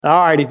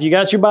All right, if you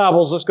got your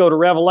Bibles, let's go to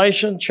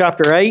Revelation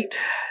chapter 8.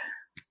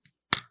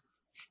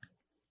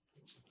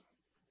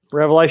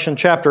 Revelation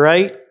chapter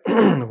 8.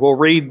 We'll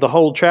read the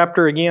whole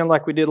chapter again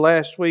like we did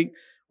last week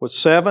with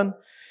 7.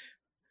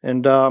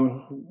 And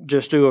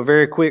just do a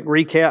very quick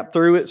recap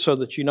through it so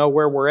that you know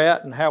where we're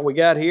at and how we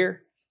got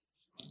here.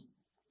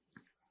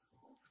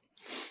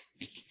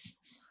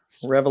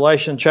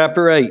 Revelation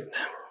chapter 8.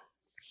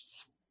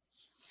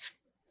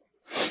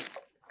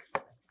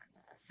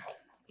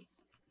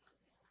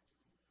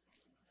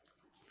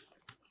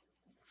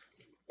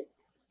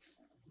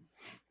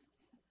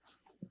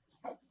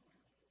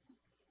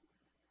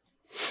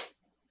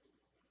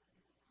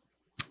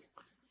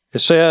 It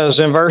says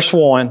in verse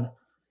 1,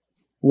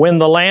 "When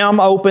the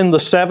Lamb opened the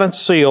seventh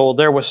seal,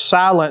 there was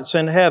silence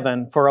in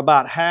heaven for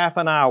about half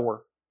an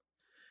hour.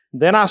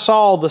 Then I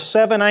saw the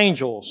 7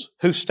 angels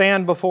who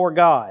stand before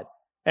God,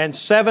 and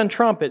 7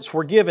 trumpets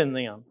were given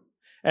them.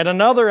 And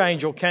another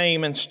angel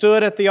came and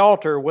stood at the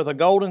altar with a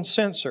golden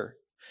censer,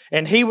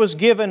 and he was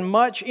given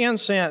much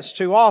incense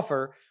to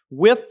offer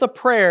with the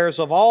prayers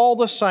of all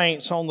the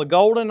saints on the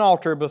golden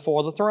altar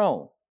before the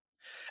throne.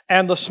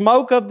 And the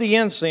smoke of the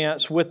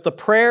incense with the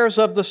prayers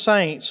of the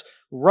saints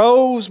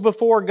rose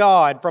before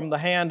God from the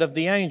hand of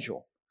the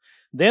angel.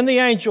 Then the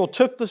angel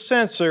took the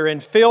censer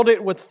and filled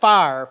it with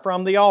fire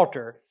from the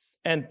altar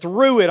and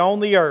threw it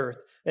on the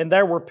earth. And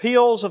there were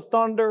peals of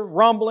thunder,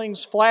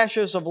 rumblings,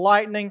 flashes of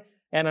lightning,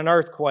 and an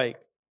earthquake.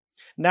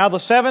 Now the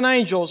 7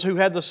 angels who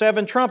had the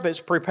 7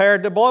 trumpets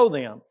prepared to blow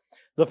them.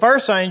 The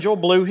first angel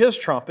blew his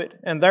trumpet,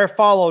 and there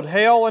followed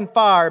hail and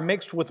fire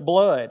mixed with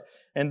blood,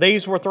 and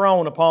these were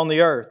thrown upon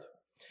the earth.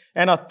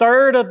 And a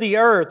third of the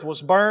earth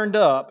was burned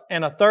up,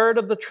 and a third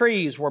of the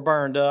trees were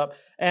burned up,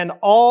 and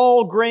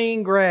all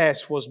green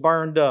grass was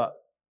burned up.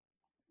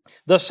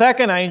 The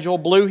second angel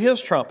blew his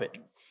trumpet,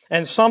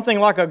 and something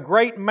like a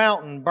great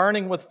mountain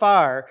burning with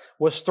fire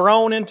was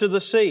thrown into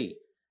the sea,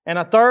 and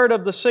a third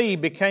of the sea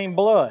became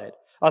blood.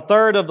 A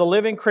third of the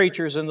living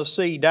creatures in the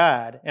sea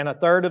died, and a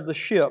third of the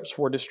ships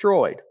were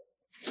destroyed.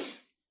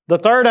 The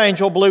third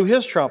angel blew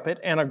his trumpet,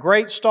 and a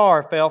great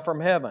star fell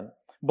from heaven,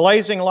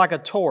 blazing like a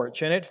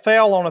torch, and it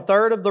fell on a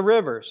third of the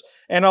rivers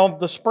and on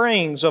the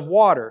springs of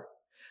water.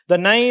 The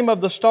name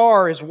of the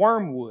star is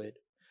Wormwood.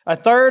 A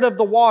third of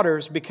the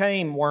waters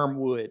became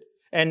wormwood,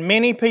 and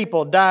many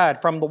people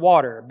died from the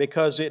water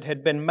because it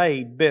had been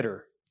made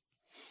bitter.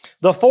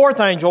 The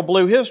fourth angel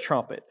blew his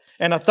trumpet,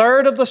 and a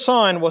third of the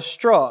sun was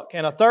struck,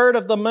 and a third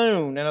of the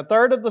moon, and a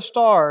third of the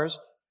stars,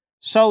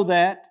 so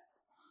that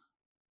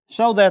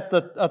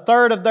a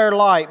third of their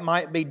light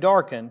might be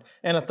darkened,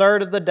 and a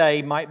third of the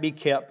day might be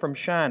kept from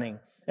shining,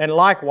 and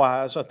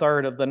likewise a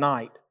third of the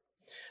night.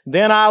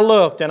 Then I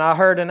looked, and I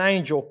heard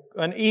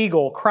an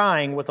eagle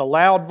crying with a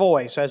loud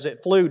voice as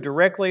it flew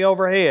directly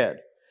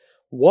overhead.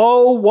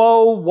 Woe,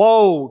 woe,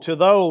 woe to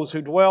those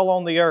who dwell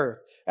on the earth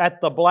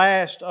at the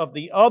blast of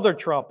the other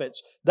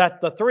trumpets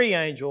that the 3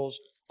 angels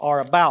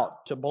are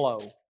about to blow."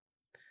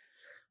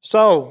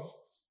 So,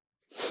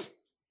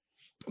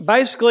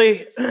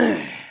 basically,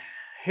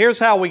 here's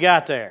how we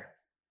got there.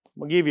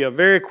 We'll give you a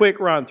very quick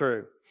run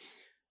through.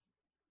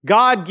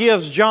 God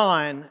gives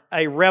John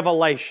a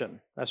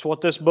revelation. That's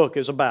what this book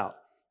is about.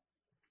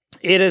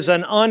 It is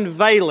an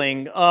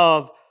unveiling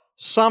of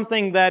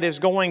something that is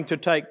going to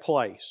take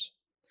place.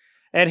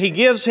 And He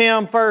gives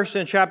him first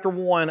in chapter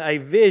 1 a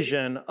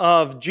vision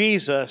of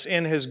Jesus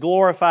in His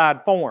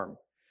glorified form.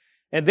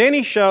 And then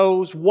He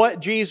shows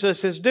what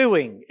Jesus is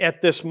doing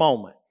at this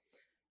moment.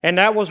 And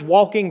that was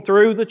walking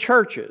through the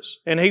churches.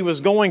 And He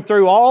was going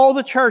through all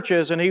the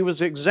churches and He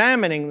was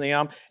examining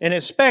them and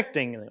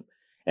inspecting them.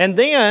 And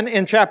then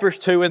in chapters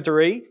 2 and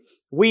 3,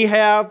 we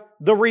have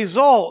the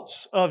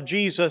results of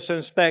Jesus'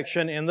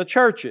 inspection in the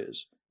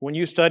churches. When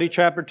you study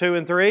chapter 2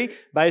 and 3,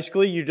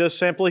 basically you just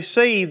simply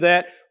see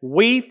that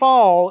we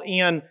fall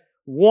in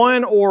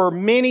one or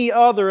many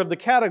other of the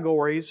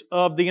categories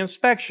of the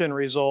inspection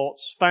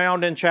results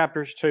found in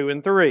chapters 2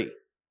 and 3.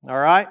 All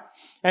right?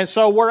 And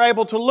so we're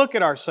able to look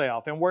at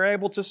ourselves and we're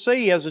able to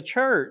see as a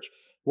church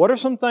what are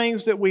some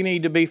things that we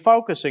need to be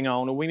focusing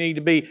on and we need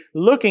to be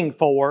looking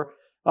for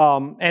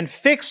and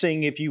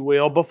fixing, if you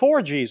will,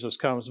 before Jesus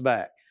comes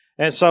back.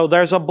 And so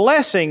there's a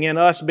blessing in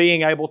us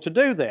being able to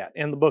do that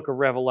in the book of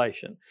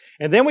Revelation.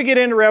 And then we get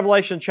into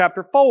Revelation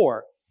chapter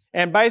 4.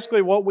 And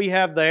basically what we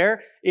have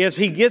there is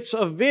he gets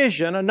a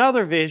vision,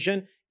 another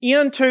vision,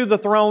 into the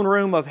throne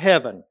room of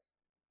heaven.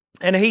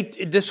 And he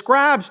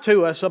describes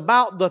to us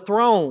about the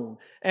throne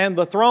and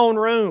the throne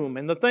room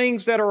and the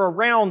things that are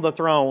around the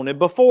throne and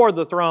before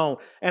the throne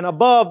and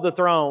above the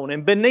throne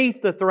and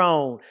beneath the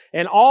throne.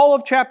 And all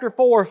of chapter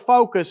 4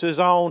 focuses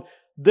on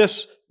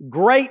this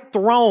great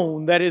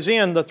throne that is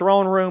in the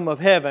throne room of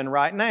heaven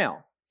right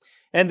now.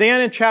 And then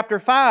in chapter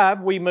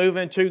 5, we move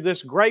into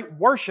this great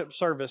worship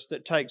service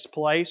that takes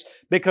place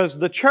because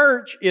the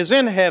church is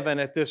in heaven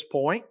at this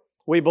point.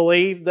 We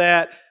believe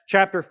that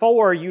chapter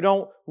 4, you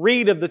don't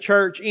read of the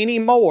church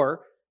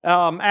anymore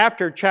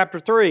after chapter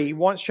 3.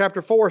 Once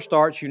chapter 4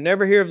 starts, you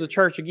never hear of the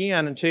church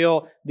again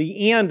until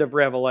the end of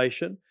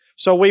Revelation.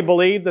 So we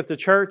believe that the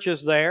church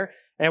is there.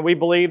 And we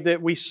believe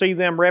that we see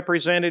them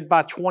represented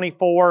by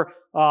 24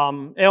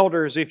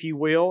 elders, if you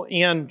will,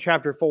 in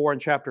chapter 4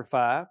 and chapter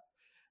 5.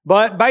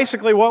 But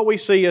basically what we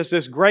see is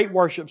this great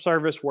worship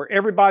service where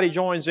everybody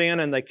joins in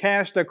and they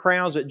cast their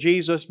crowns at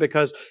Jesus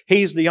because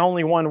He's the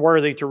only one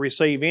worthy to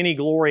receive any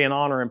glory and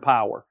honor and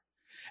power.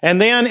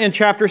 And then in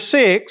chapter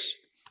 6,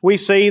 we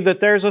see that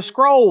there's a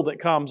scroll that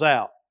comes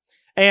out.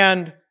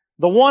 And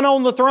the one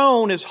on the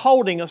throne is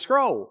holding a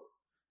scroll.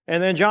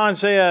 And then John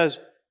says,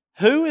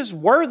 who is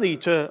worthy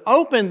to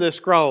open this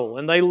scroll?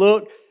 And they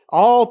look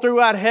all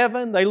throughout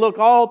heaven. They look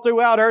all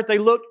throughout earth. They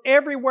look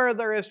everywhere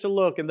there is to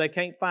look, and they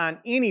can't find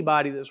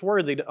anybody that's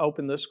worthy to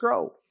open this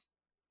scroll.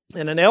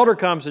 And an elder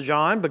comes to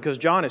John because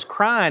John is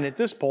crying at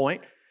this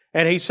point,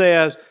 and he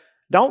says,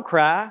 don't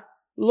cry.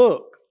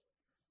 Look,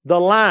 the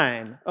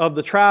Lion of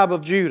the tribe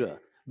of Judah,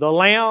 the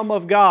Lamb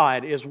of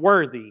God, is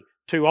worthy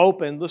to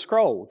open the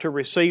scroll, to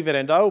receive it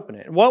and to open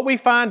it. And what we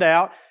find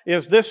out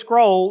is this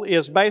scroll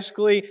is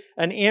basically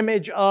an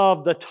image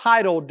of the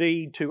title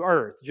deed to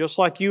earth. Just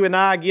like you and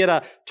I get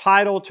a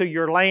title to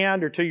your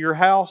land or to your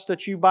house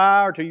that you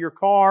buy or to your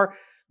car,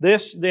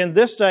 this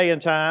day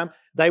and time,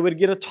 they would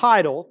get a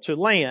title to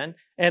land,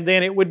 and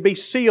then it would be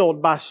sealed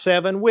by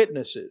 7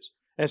 witnesses.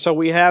 And so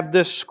we have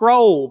this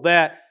scroll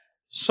that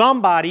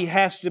somebody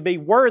has to be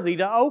worthy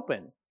to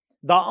open.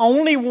 The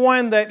only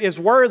one that is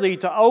worthy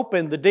to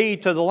open the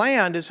deed to the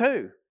land is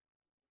who?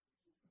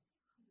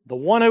 The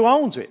one who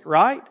owns it,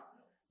 right?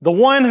 The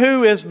one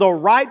who is the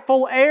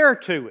rightful heir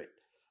to it.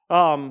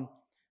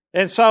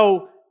 And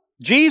so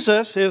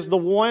Jesus is the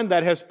one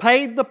that has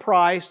paid the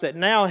price that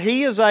now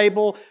He is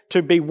able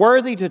to be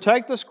worthy to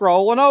take the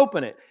scroll and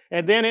open it.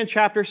 And then in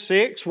chapter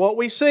 6, what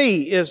we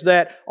see is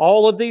that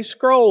all of these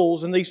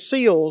scrolls and these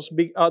seals,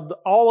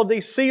 all of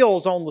these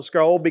seals on the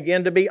scroll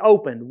begin to be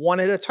opened one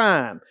at a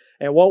time.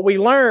 And what we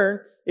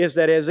learn is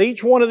that as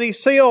each one of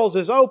these seals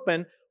is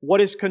opened,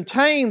 what is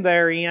contained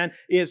therein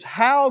is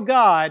how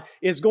God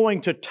is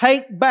going to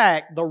take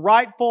back the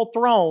rightful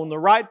throne, the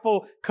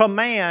rightful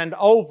command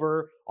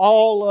over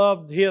all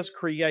of His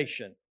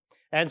creation.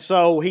 And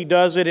so He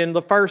does it in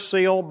the first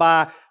seal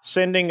by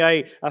sending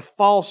a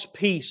false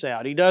peace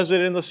out. He does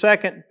it in the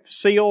second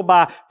seal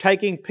by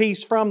taking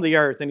peace from the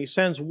earth, and He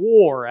sends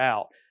war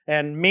out.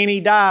 And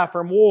many die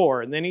from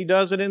war. And then He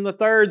does it in the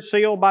third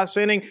seal by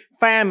sending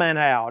famine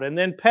out, and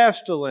then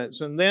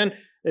pestilence. And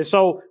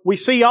so we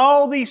see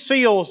all these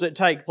seals that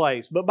take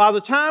place. But by the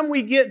time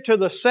we get to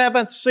the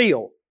 7th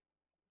seal,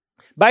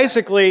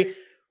 basically,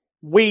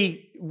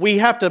 we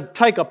have to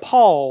take a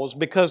pause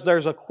because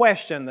there's a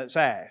question that's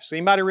asked.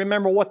 Anybody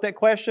remember what that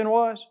question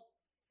was?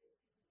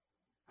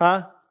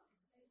 Huh?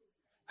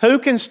 Who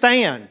can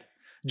stand?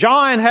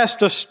 John has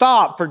to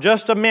stop for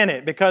just a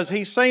minute because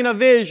he's seen a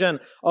vision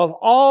of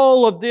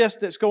all of this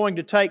that's going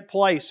to take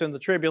place in the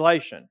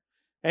tribulation.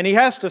 And he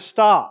has to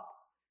stop.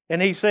 And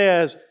he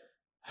says,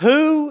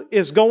 who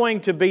is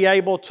going to be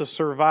able to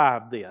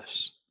survive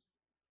this?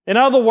 In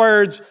other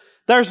words,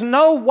 there's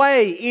no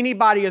way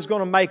anybody is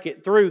going to make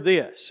it through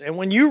this. And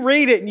when you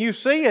read it and you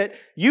see it,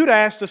 you'd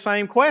ask the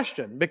same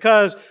question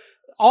because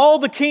all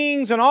the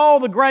kings and all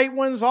the great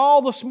ones,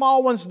 all the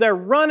small ones, they're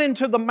running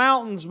to the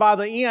mountains by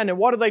the end. And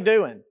what are they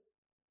doing?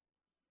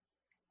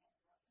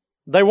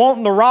 They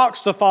want the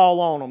rocks to fall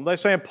on them. They're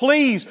saying,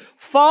 please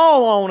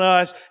fall on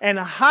us and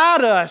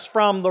hide us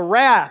from the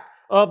wrath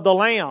of the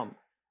Lamb.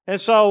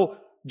 And so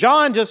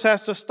John just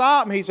has to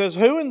stop and he says,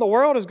 who in the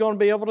world is going to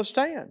be able to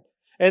stand?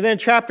 And then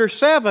chapter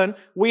 7,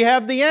 we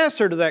have the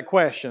answer to that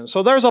question.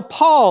 So there's a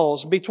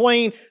pause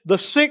between the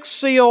 6th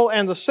seal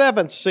and the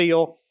 7th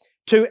seal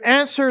to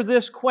answer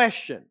this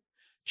question.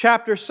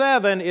 Chapter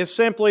 7 is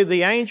simply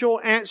the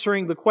angel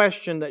answering the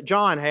question that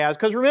John has.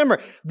 Because remember,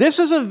 this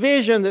is a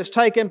vision that's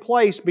taken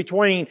place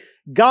between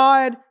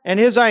God and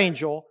His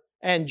angel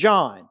and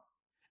John.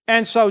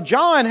 And so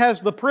John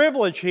has the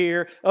privilege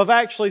here of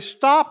actually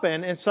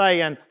stopping and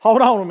saying,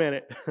 hold on a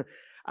minute,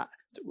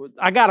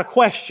 I got a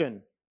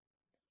question.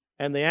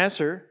 And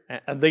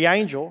the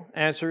angel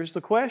answers the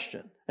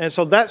question. And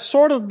so that's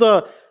sort of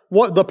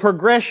the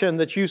progression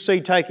that you see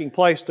taking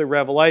place through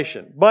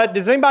Revelation. But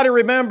does anybody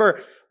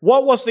remember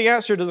what was the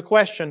answer to the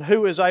question,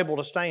 who is able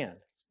to stand?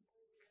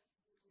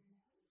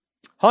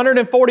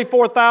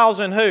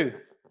 144,000 who?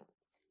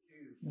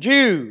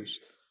 Jews.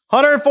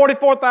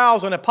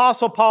 144,000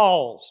 Apostle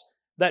Pauls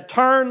that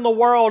turned the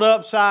world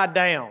upside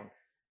down.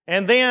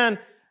 And then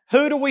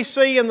who do we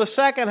see in the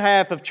second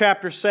half of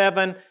chapter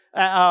 7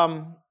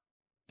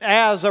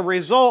 as a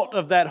result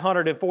of that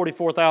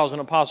 144,000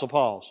 Apostle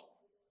Pauls?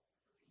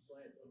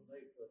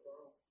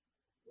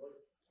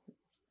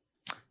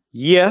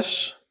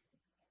 Yes,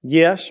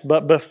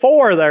 but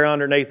before they're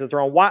underneath the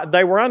throne,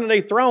 they were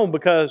underneath the throne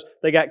because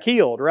they got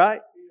killed,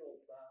 right?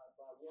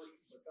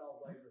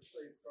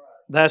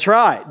 That's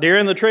right.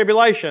 During the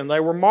tribulation,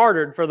 they were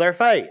martyred for their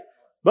faith.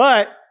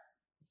 But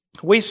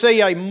we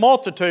see a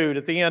multitude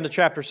at the end of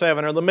chapter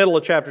 7, or the middle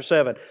of chapter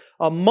 7,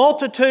 a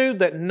multitude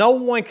that no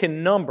one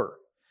can number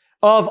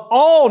of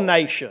all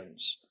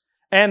nations.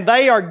 And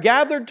they are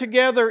gathered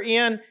together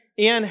in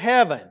in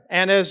heaven.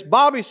 And as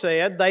Bobby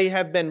said, they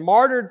have been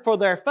martyred for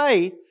their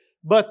faith.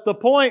 But the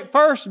point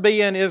first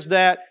being is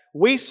that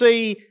we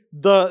see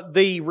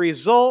the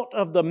result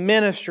of the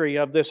ministry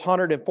of this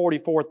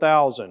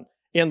 144,000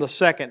 in the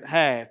second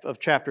half of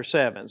chapter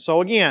 7.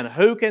 So again,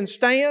 who can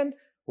stand?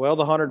 Well,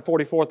 the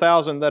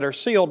 144,000 that are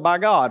sealed by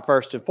God,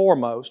 first and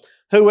foremost.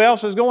 Who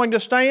else is going to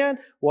stand?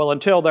 Well,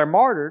 until they're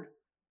martyred.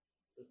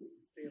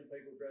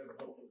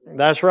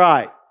 That's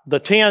right. The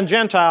 10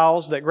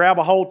 Gentiles that grab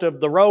a hold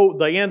of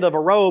the end of a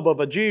robe of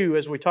a Jew,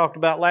 as we talked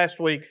about last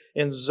week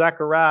in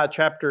Zechariah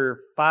chapter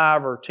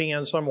 5 or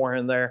 10, somewhere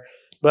in there.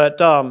 But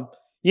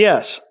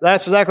yes,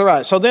 that's exactly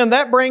right. So then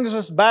that brings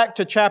us back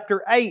to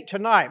chapter 8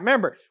 tonight.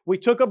 Remember, we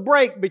took a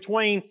break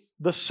between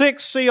the 6th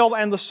seal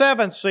and the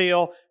 7th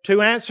seal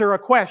to answer a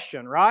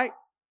question, right?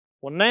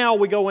 Well, now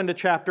we go into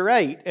chapter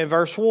 8, and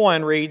verse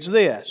 1 reads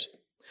this.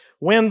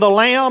 When the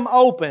Lamb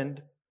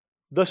opened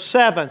the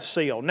 7th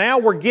seal. Now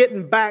we're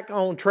getting back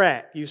on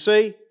track, you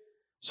see?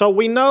 So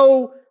we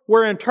know we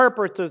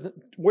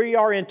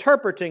are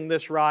interpreting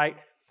this right.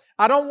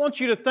 I don't want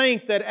you to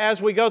think that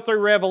as we go through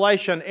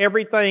Revelation,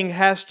 everything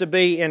has to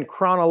be in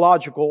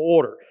chronological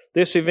order.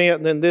 This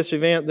event, then this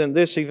event, then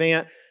this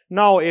event.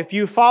 No, if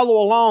you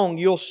follow along,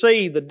 you'll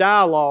see the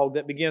dialogue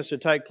that begins to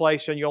take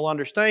place, and you'll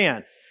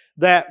understand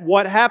that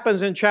what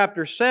happens in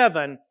chapter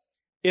 7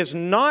 is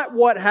not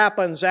what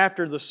happens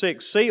after the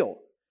 6th seal.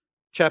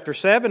 Chapter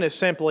 7 is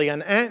simply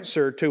an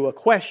answer to a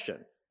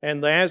question.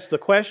 And the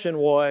question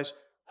was,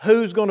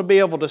 who's going to be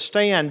able to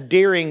stand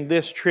during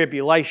this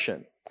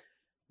tribulation?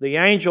 The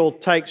angel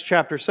takes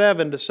chapter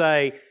 7 to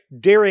say,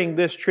 during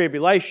this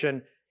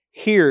tribulation,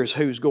 here's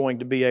who's going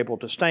to be able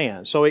to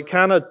stand. So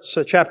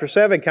chapter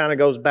 7 kind of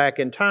goes back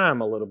in time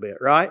a little bit,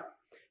 right?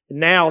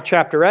 Now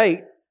chapter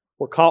 8,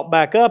 we're caught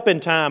back up in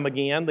time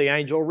again. The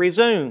angel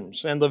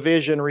resumes and the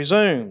vision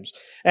resumes.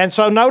 And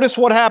so notice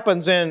what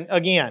happens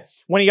again.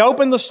 When he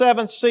opened the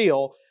 7th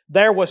seal,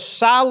 there was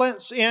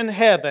silence in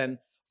heaven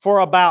for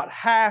about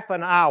half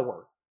an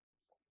hour.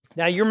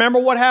 Now you remember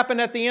what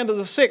happened at the end of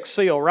the 6th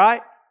seal,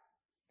 right?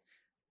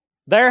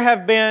 There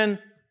have been,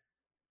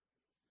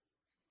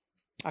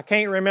 I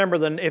can't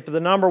remember if the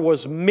number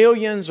was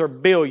millions or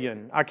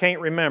billion. I can't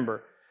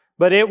remember.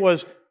 But it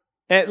was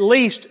at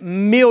least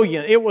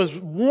million. It was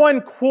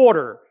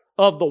 1/4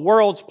 of the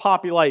world's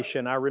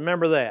population. I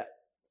remember that.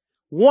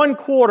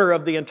 1/4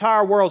 of the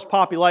entire world's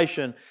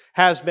population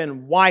has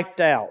been wiped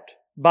out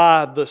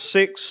by the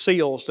 6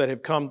 seals that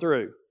have come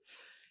through.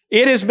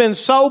 It has been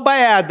so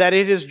bad that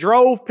it has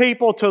drove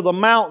people to the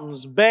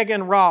mountains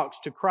begging rocks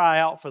to cry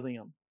out for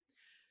them.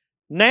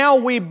 Now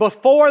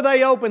before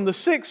they open the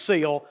 6th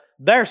seal,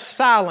 there's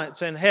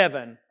silence in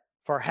heaven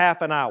for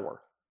half an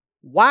hour.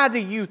 Why do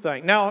you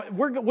think? Now,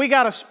 we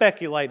got to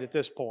speculate at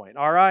this point,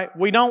 all right?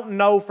 We don't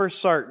know for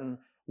certain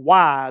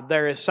why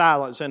there is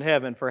silence in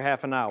heaven for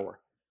half an hour.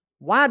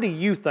 Why do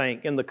you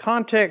think, in the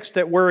context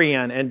that we're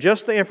in and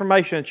just the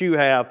information that you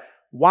have,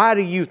 why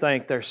do you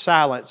think there's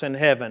silence in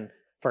heaven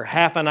for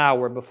half an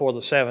hour before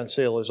the 7th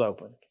seal is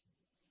opened?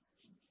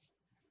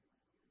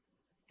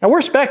 Now,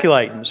 we're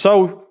speculating, so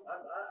I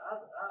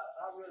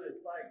really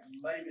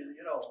think maybe,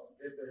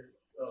 if there's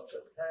a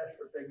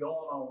catastrophe going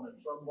on and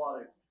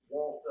somebody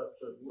walked up and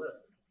said,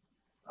 listen,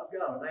 I've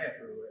got an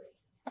answer to this.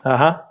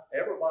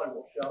 Everybody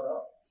will shut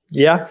up.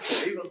 Yeah.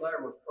 Even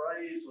there was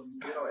praise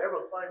and,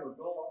 everything was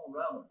going on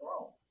around the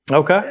throne.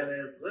 Okay.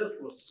 And as this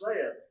was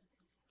said,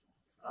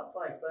 I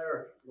think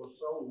there was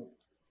so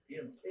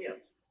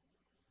intense.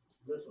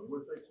 Listen,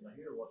 we're fixing to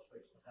hear what's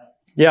fixing to happen.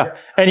 Yeah.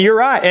 And you're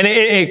right. And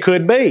it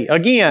could be.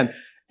 Again,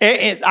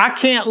 I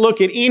can't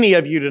look at any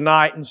of you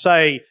tonight and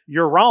say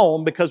you're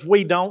wrong because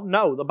we don't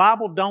know. The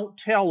Bible don't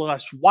tell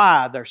us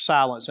why there's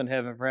silence in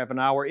heaven for half an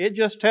hour. It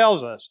just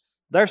tells us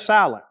there's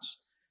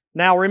silence.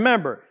 Now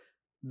remember,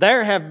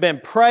 there have been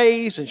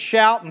praise and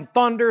shout and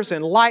thunders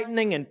and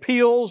lightning and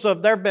peals there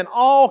have been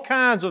all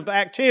kinds of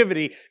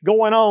activity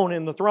going on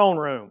in the throne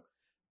room.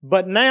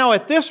 But now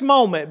at this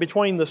moment,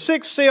 between the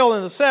 6th seal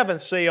and the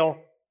 7th seal,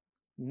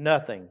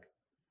 nothing.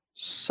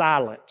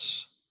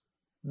 Silence.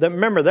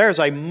 Remember, there's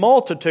a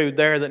multitude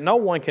there that no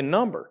one can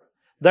number.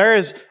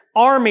 There's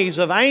armies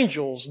of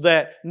angels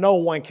that no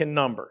one can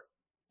number.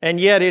 And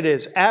yet it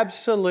is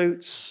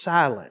absolute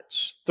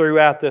silence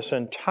throughout this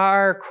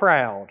entire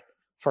crowd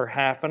for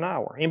half an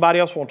hour. Anybody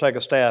else want to take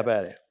a stab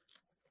at it?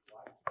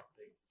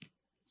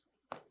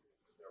 They're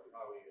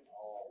probably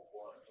all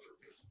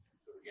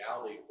the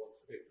reality of what's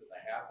fixing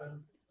to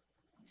happen.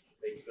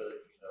 They could,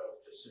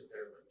 just sit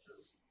there and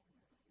just...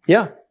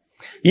 Yeah.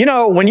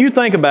 When you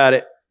think about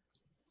it,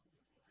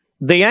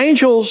 the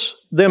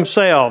angels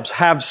themselves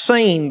have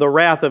seen the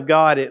wrath of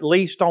God, at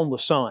least on the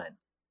Son.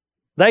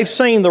 They've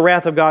seen the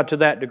wrath of God to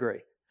that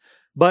degree.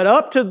 But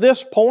up to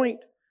this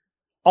point,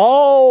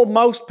 all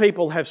most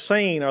people have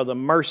seen are the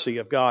mercy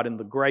of God and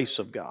the grace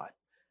of God.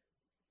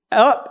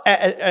 Up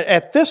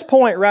at this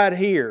point right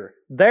here,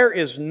 there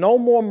is no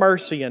more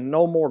mercy and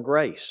no more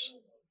grace.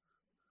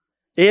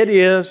 It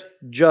is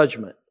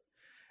judgment.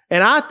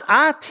 And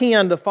I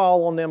tend to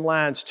fall on them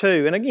lines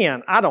too. And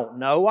again, I don't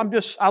know.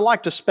 I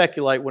like to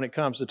speculate when it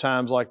comes to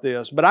times like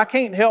this. But I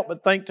can't help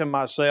but think to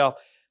myself,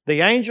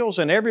 the angels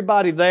and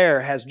everybody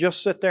there has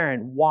just sit there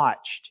and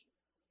watched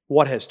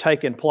what has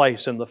taken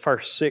place in the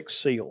first 6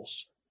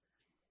 seals.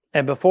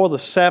 And before the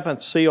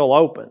 7th seal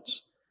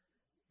opens,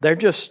 they're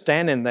just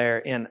standing there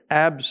in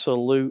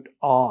absolute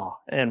awe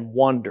and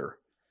wonder.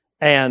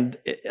 And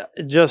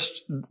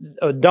just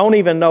don't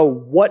even know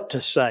what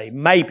to say.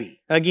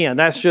 Maybe. Again,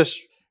 that's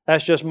just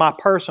my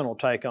personal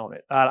take on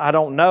it. I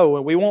don't know,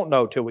 and we won't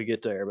know till we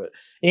get there. But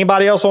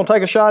anybody else want to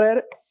take a shot at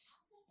it?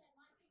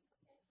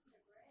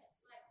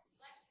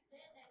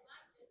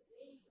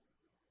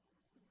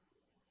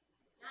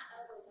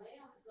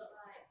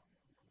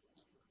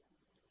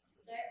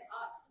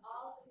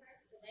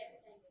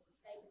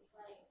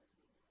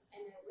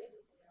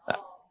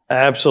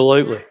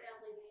 Absolutely.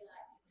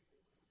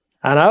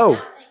 I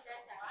know.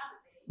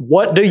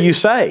 What do you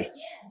say?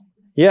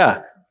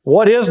 Yeah.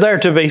 What is there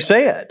to be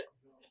said?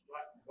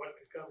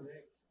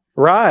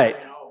 Right.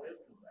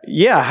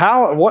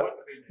 Yeah.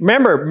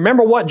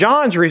 Remember what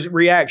John's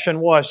reaction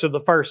was to the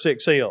first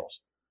 6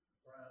 seals.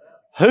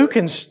 Who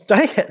can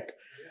stand?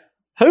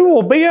 Who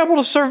will be able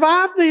to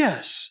survive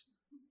this?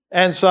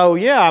 And so,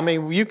 yeah, I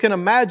mean, you can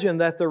imagine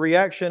that the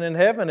reaction in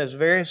heaven is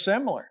very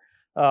similar.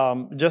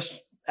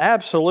 Just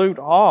absolute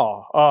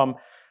awe.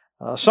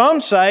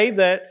 Some say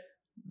that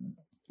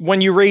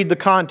when you read the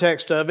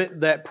context of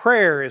it, that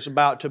prayer is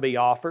about to be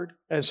offered.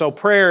 And so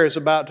prayer is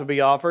about to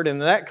be offered. And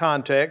in that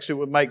context, it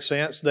would make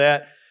sense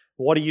that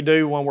what do you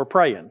do when we're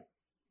praying?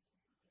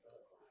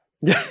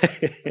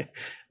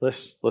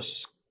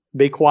 Let's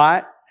be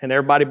quiet and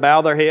everybody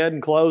bow their head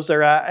and close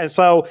their eyes. And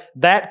so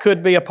that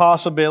could be a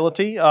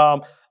possibility.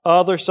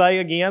 Others say,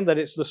 again, that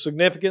it's the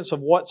significance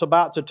of what's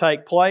about to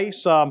take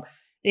place.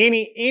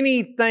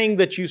 Anything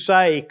that you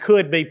say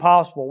could be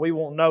possible. We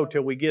won't know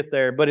till we get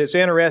there. But it's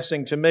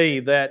interesting to me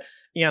that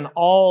in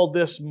all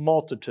this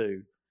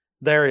multitude,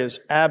 there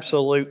is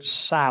absolute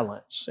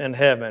silence in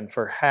heaven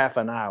for half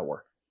an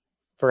hour.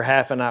 For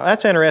half an hour.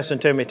 That's interesting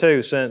to me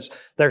too, since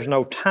there's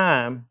no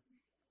time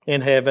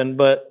in heaven,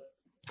 but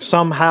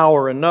somehow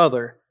or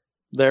another,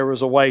 there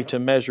was a way to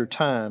measure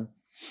time.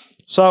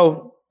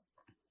 So,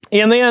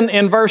 and then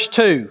in verse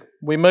 2,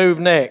 we move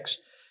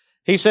next.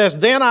 He says,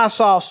 "Then I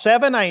saw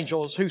 7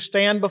 angels who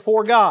stand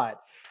before God,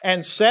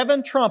 and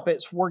 7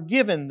 trumpets were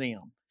given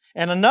them.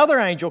 And another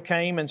angel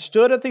came and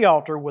stood at the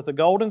altar with a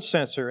golden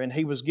censer, and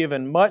he was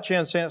given much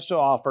incense to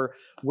offer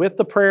with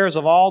the prayers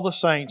of all the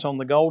saints on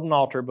the golden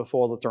altar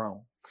before the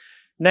throne."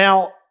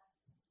 Now,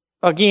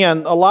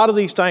 again, a lot of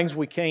these things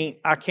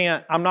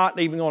I'm not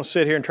even going to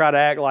sit here and try to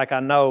act like I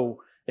know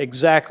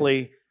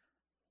exactly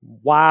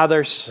why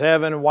there's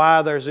 7,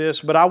 why there's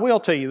this, but I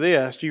will tell you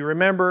this. Do you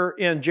remember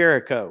in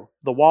Jericho,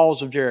 the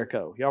walls of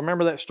Jericho? Y'all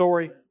remember that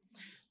story?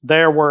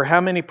 There were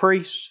how many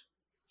priests?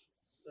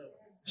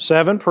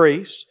 7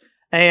 priests.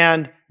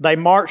 And they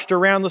marched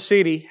around the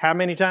city how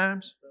many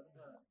times?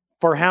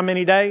 For how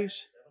many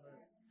days?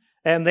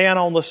 And then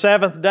on the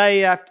 7th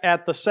day,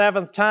 at the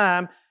 7th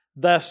time,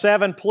 the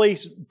 7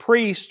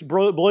 priests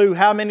blew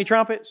how many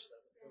trumpets?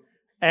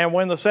 And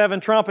when the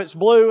 7 trumpets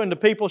blew and the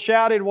people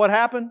shouted, what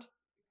happened?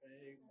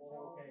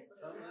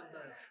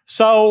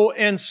 So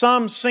in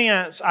some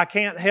sense, I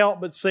can't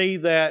help but see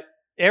that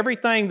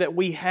everything that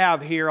we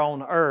have here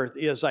on earth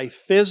is a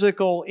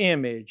physical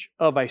image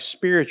of a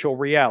spiritual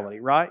reality,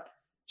 right?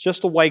 It's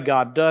just the way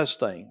God does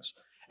things.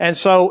 And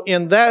so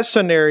in that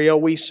scenario,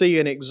 we see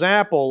an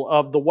example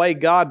of the way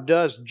God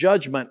does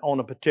judgment on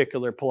a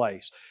particular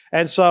place.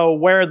 And so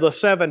where the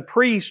 7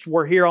 priests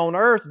were here on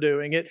earth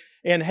doing it,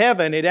 in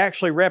heaven it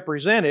actually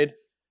represented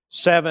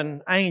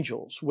 7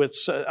 angels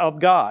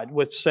of God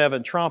with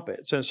 7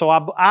 trumpets. And so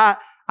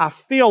I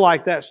feel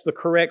like that's the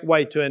correct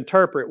way to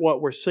interpret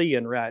what we're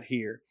seeing right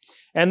here.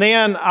 And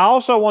then I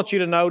also want you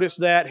to notice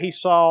that he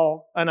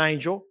saw an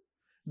angel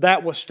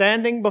that was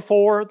standing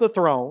before the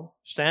throne,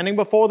 standing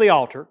before the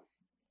altar,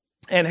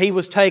 and he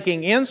was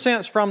taking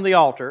incense from the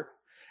altar,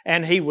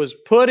 and he was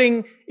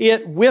putting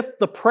it with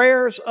the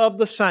prayers of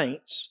the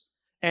saints,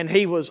 and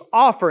he was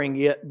offering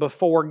it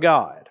before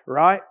God,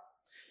 right?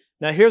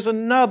 Now here's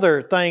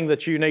another thing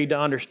that you need to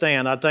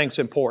understand I think is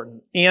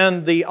important.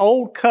 In the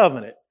Old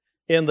Covenant,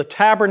 in the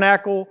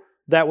tabernacle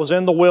that was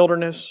in the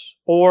wilderness,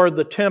 or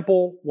the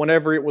temple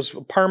whenever it was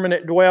a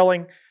permanent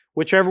dwelling,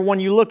 whichever one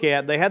you look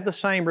at, they had the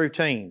same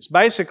routines.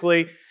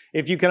 Basically,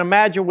 if you can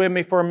imagine with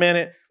me for a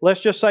minute,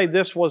 let's just say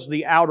this was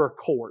the outer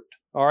court.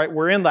 All right,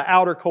 we're in the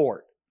outer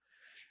court.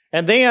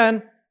 And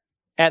then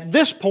at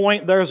this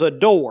point, there's a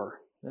door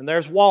and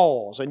there's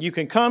walls, and you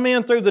can come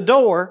in through the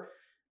door.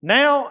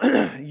 Now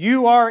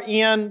you are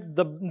in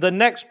the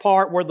next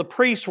part where the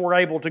priests were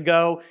able to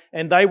go,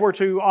 and they were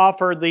to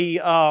offer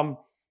the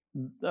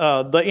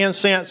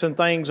incense and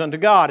things unto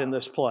God in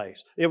this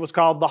place. It was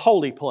called the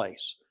holy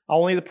place.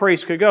 Only the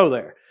priests could go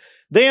there.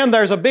 Then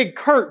there's a big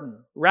curtain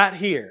right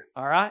here,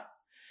 all right?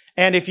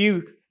 And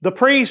the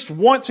priest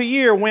once a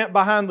year went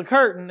behind the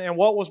curtain, and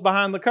what was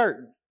behind the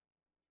curtain?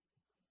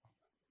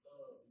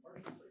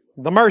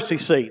 The mercy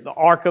seat, the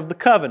Ark of the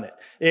Covenant.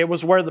 It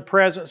was where the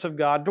presence of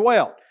God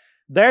dwelt.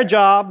 Their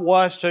job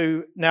was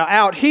to, now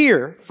out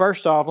here,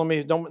 first off, let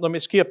me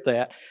skip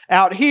that.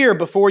 Out here,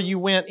 before you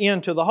went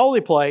into the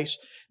holy place,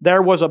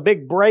 there was a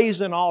big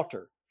brazen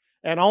altar.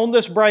 And on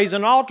this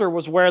brazen altar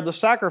was where the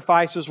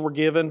sacrifices were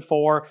given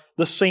for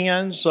the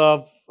sins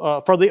of,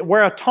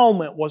 where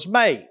atonement was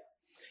made.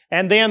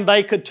 And then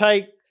they could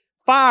take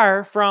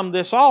fire from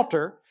this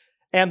altar,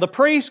 and the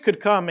priest could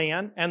come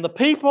in, and the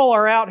people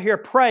are out here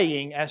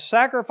praying as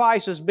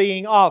sacrifices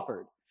being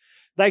offered.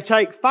 They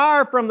take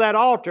fire from that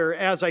altar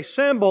as a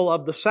symbol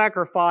of the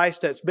sacrifice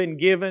that's been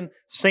given.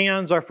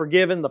 Sins are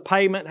forgiven. The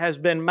payment has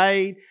been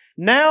made.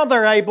 Now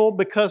they're able,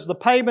 because the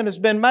payment has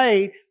been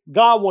made,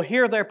 God will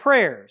hear their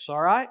prayers,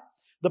 all right?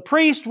 The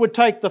priest would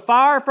take the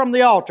fire from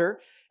the altar,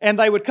 and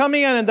they would come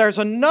in, and there's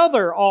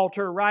another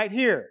altar right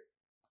here.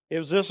 It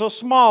was just a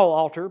small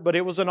altar, but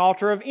it was an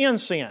altar of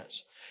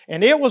incense.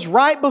 And it was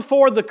right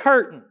before the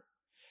curtain.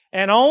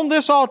 And on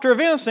this altar of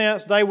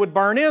incense, they would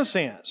burn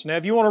incense. Now,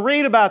 if you want to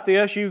read about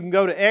this, you can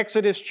go to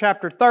Exodus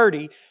chapter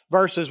 30,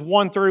 verses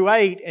 1 through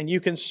 8, and you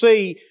can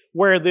see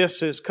where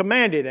this is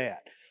commanded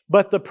at.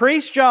 But the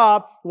priest's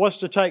job was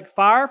to take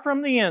fire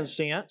from the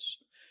incense,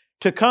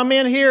 to come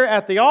in here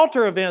at the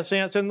altar of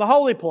incense in the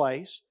holy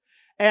place,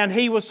 and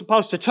he was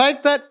supposed to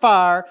take that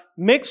fire,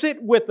 mix it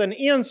with an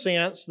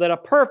incense that a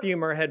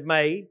perfumer had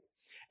made,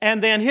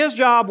 and then his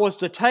job was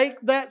to take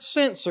that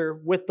censer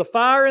with the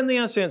fire and the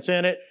incense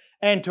in it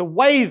and to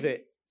wave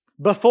it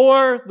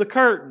before the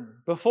curtain,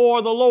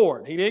 before the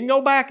Lord. He didn't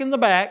go back in the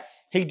back.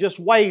 He just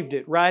waved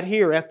it right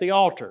here at the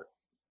altar.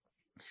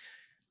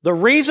 The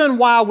reason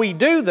why we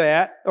do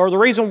that, or the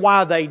reason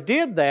why they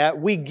did that,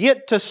 we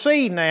get to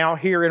see now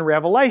here in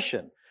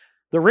Revelation.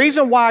 The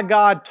reason why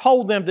God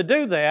told them to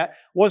do that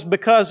was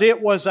because it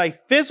was a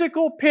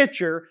physical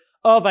picture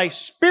of a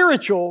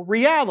spiritual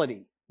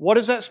reality. What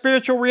is that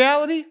spiritual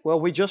reality? Well,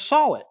 we just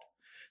saw it.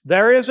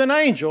 There is an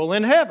angel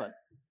in heaven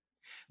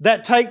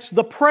that takes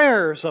the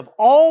prayers of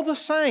all the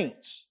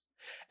saints,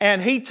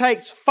 and he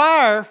takes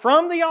fire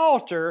from the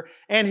altar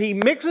and he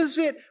mixes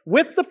it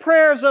with the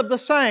prayers of the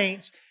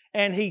saints,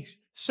 and he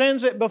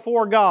sends it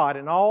before God,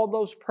 and all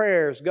those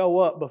prayers go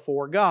up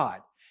before God.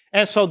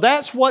 And so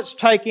that's what's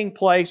taking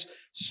place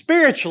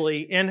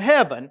spiritually in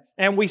heaven,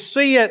 and we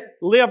see it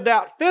lived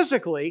out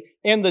physically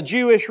in the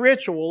Jewish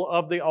ritual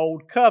of the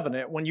Old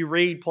Covenant when you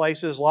read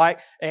places like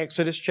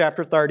Exodus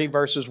chapter 30,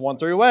 verses 1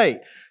 through 8.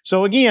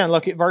 So again,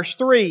 look at verse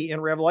 3 in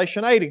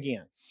Revelation 8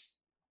 again.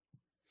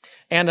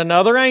 And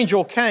another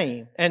angel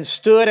came and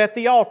stood at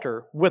the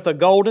altar with a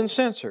golden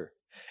censer,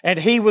 and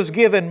he was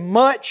given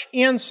much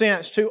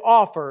incense to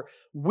offer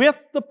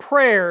with the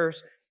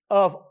prayers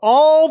of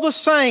all the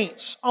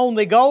saints on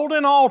the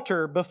golden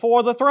altar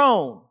before the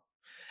throne.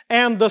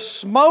 And the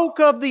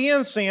smoke of the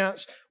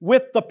incense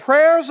with the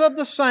prayers of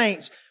the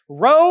saints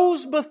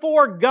rose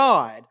before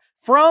God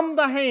from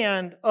the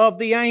hand of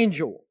the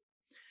angel.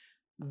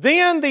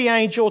 Then the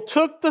angel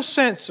took the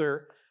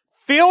censer,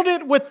 filled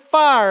it with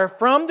fire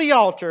from the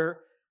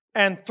altar,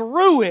 and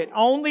threw it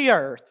on the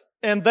earth.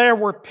 And there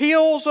were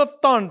peals of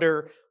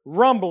thunder,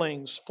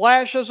 rumblings,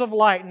 flashes of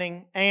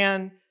lightning,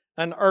 and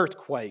an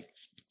earthquake.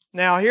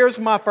 Now, here's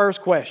my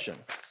first question.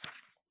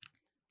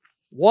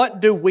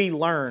 What do we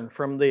learn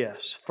from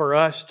this for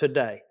us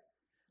today?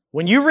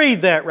 When you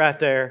read that right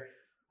there,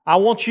 I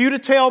want you to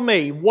tell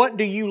me, what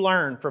do you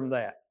learn from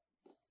that?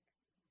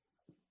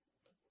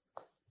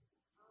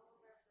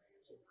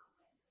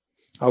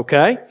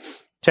 Okay.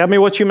 Tell me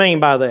what you mean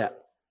by that.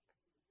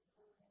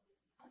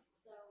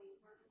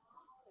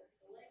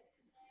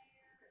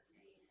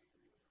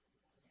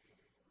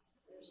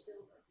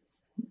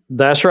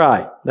 That's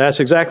right.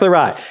 That's exactly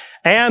right.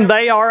 And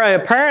they are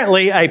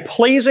apparently a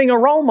pleasing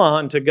aroma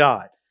unto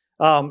God.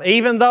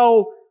 Even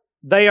though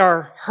they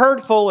are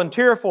hurtful and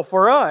tearful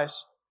for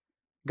us,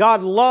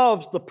 God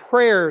loves the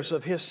prayers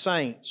of His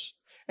saints.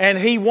 And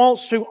He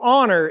wants to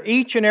honor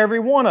each and every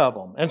one of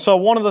them. And so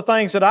one of the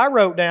things that I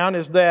wrote down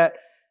is that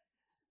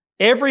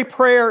every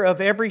prayer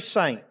of every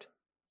saint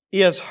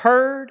is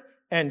heard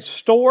and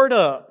stored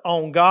up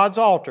on God's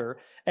altar,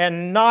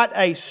 and not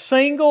a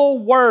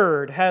single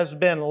word has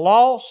been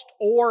lost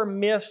or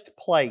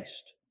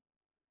misplaced.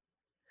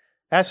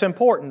 That's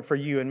important for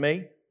you and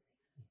me.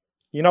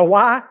 You know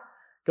why?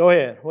 Go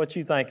ahead. What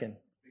you thinking?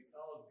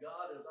 Because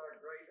God is our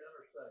great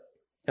intercessor.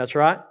 That's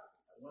right.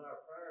 And when our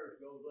prayers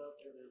goes up,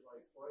 it is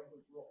like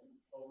fragrant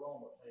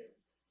aroma to Him.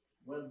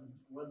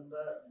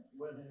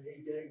 When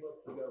He gave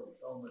up the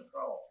ghost on the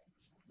cross,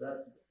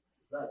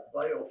 that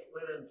veil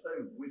split in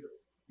two.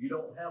 You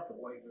don't have to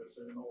wait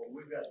this anymore.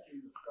 We've got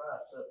Jesus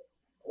Christ that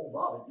old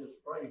Bobby just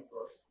prayed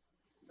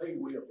for me.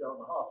 We have done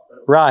the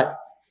hospital. Right.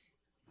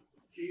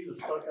 Jesus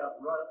stuck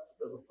out right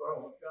to the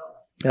throne of God.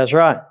 That's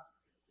right.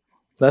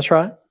 That's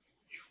right.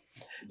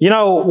 You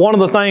know, one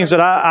of the things that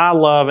I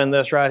love in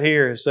this right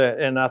here is that,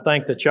 and I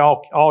think that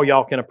all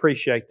y'all can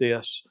appreciate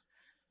this.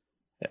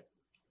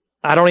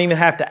 I don't even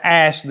have to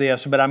ask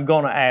this, but I'm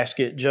going to ask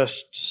it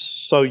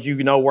just so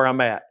you know where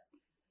I'm at.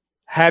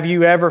 Have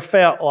you ever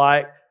felt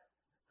like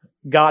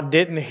God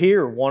didn't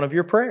hear one of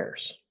your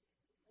prayers.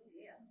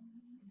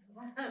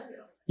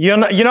 You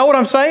know what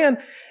I'm saying?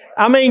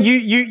 I mean,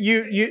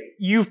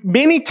 you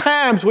many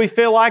times we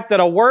feel like that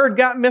a word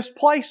got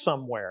misplaced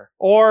somewhere,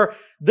 or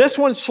this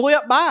one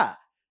slipped by,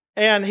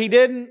 and he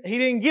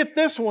didn't get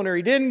this one, or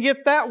he didn't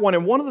get that one.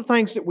 And one of the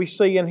things that we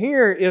see in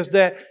here is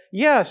that,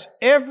 yes,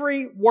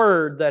 every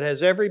word that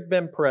has ever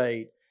been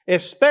prayed,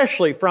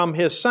 especially from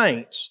His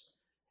saints,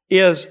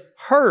 is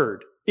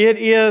heard. It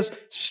is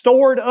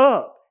stored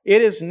up.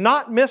 It is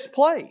not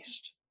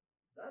misplaced.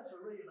 That's the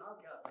reason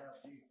I've got to have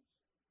Jesus,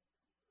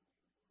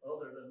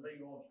 other than me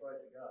going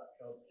straight to God.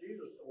 Because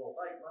Jesus will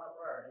take my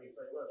prayer and He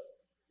say, "Listen,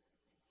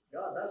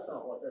 God, that's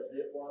not what that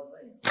did was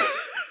mean.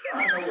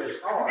 I know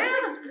it's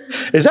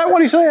hard." Is that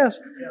what He says?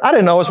 Yeah. I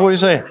didn't know that's what He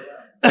said. I know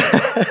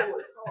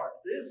it's hard.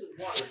 This is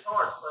what His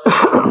heart says,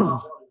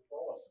 not what His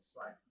voice is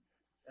saying.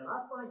 And I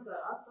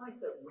think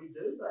that we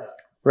do that.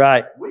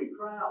 Right. We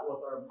cry out with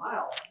our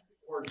mouth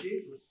where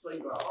Jesus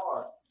sees our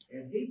heart,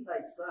 and He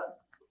takes that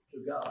to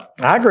God.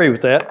 I agree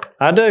with that.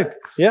 I do.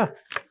 Yeah.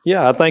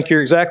 I think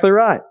you're exactly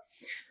right.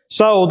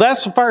 So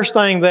that's the first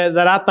thing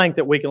that I think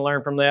that we can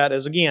learn from that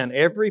is, again,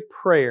 every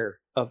prayer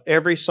of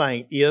every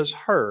saint is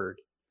heard,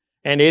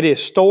 and it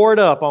is stored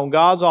up on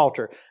God's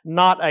altar.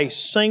 Not a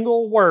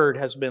single word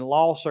has been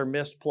lost or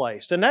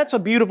misplaced. And that's a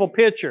beautiful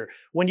picture.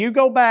 When you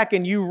go back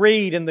and you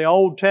read in the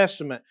Old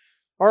Testament,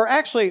 or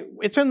actually,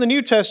 it's in the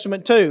New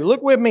Testament too.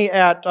 Look with me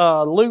at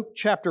Luke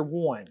chapter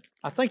 1.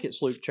 I think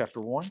it's Luke chapter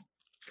 1.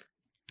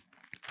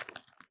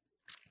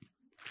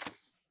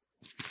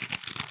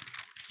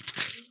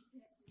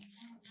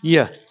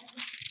 Yeah.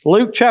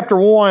 Luke chapter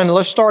 1,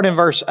 let's start in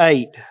verse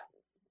 8.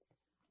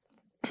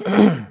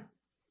 And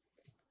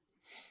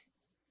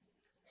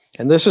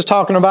this is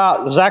talking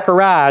about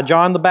Zechariah,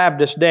 John the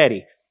Baptist's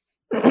daddy.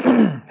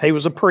 He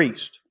was a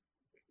priest.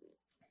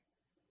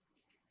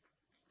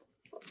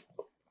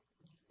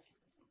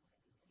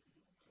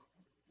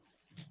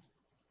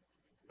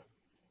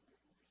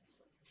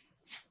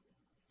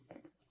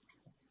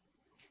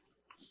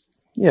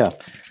 Yeah,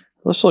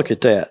 let's look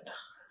at that.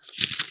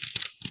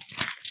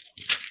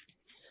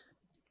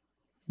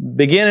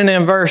 Beginning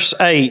in verse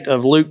 8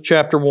 of Luke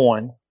chapter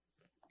 1,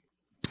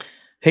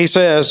 he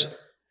says,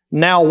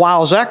 "Now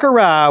while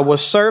Zechariah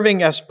was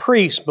serving as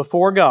priest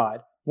before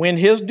God, when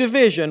his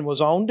division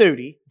was on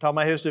duty," talking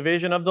about his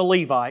division of the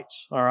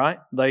Levites, all right?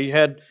 They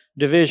had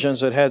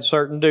divisions that had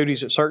certain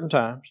duties at certain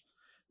times.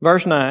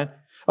 Verse 9,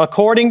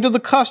 "According to the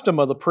custom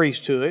of the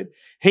priesthood,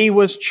 he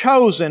was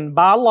chosen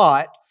by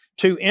lot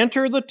to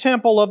enter the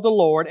temple of the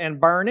Lord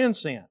and burn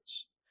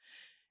incense.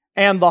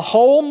 And the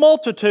whole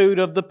multitude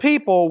of the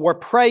people were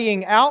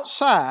praying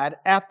outside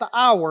at the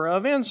hour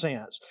of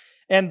incense.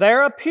 And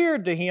there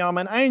appeared to him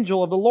an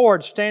angel of the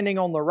Lord standing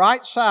on the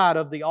right side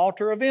of the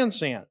altar of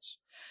incense.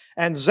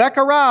 And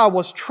Zechariah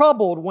was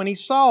troubled when he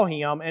saw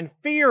him, and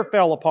fear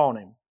fell upon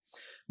him.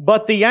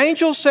 But the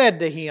angel said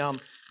to him,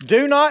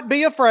 'Do not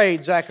be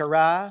afraid,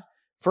 Zechariah,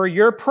 for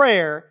your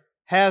prayer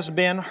has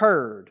been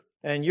heard.'"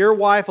 And your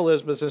wife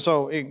Elizabeth, and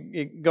so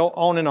it go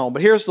on and on.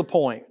 But here's the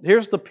point.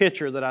 Here's the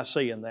picture that I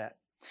see in that.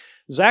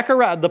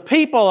 Zechariah, the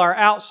people are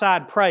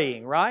outside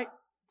praying, right?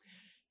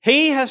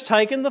 He has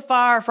taken the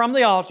fire from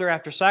the altar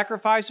after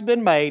sacrifice has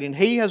been made, and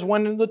he has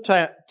went into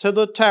to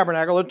the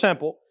tabernacle or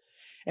temple,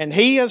 and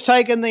he has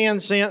taken the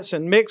incense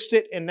and mixed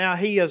it, and now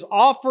he is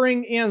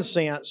offering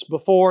incense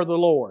before the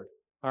Lord.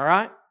 All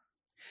right?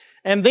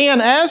 And then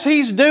as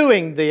he's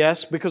doing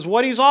this, because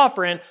what he's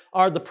offering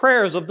are the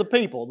prayers of the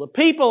people. The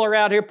people are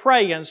out here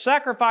praying.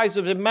 Sacrifices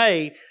have been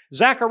made.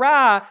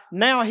 Zechariah,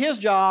 now his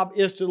job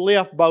is to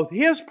lift both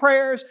his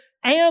prayers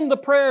and the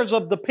prayers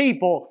of the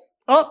people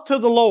up to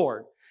the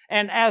Lord.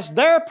 And as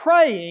they're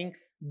praying,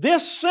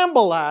 this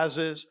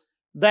symbolizes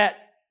that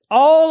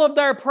all of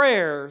their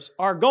prayers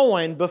are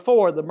going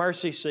before the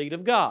mercy seat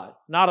of God.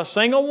 Not a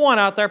single one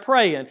out there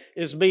praying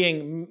is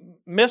being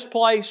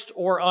misplaced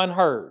or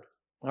unheard.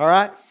 All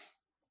right?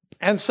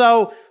 And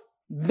so,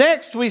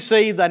 next we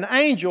see that an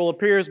angel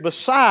appears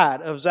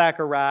beside of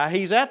Zechariah.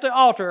 He's at the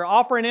altar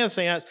offering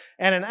incense,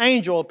 and an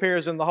angel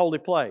appears in the holy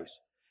place.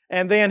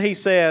 And then he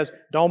says,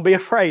 "Don't be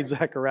afraid,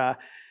 Zechariah.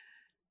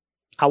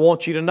 I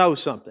want you to know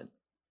something.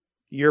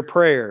 Your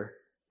prayer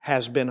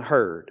has been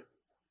heard."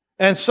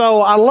 And so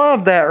I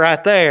love that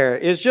right there.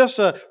 It's just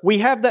we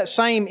have that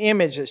same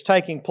image that's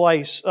taking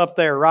place up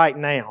there right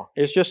now.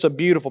 It's just a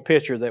beautiful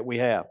picture that we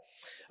have.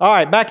 All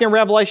right, back in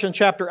Revelation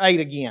chapter 8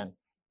 again.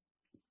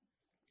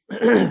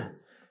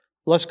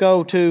 Let's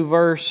go to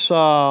verse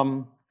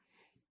 4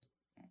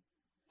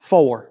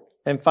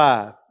 and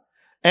 5.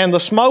 "And the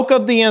smoke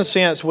of the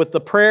incense with the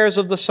prayers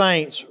of the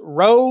saints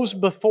rose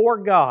before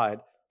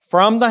God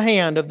from the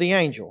hand of the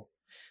angel.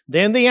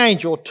 Then the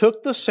angel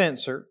took the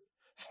censer,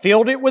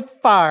 filled it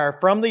with fire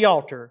from the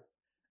altar,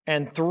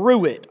 and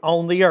threw it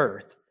on the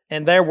earth.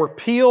 And there were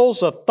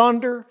peals of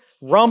thunder,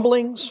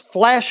 rumblings,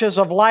 flashes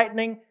of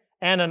lightning,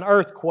 and an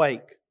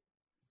earthquake."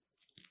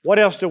 What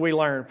else do we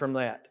learn from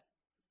that?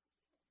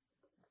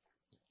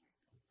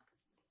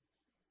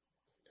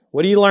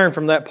 What do you learn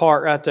from that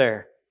part right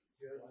there?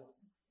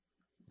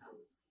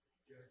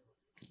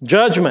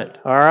 Judgment.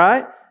 All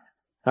right.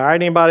 All right.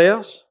 Anybody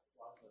else?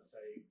 I was going to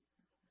say,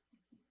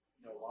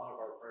 a lot of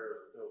our prayers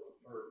are filled with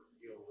hurt,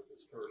 dealing with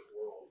this cursed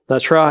world.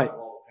 That's right.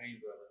 All the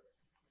pains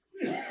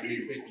of it. And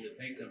He's fixing to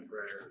take them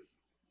prayers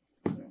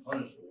and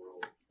punish the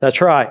world.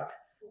 That's right.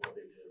 For what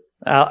they did.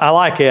 I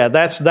like that.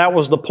 That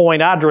was the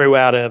point I drew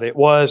out of it,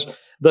 was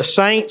the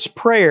saints'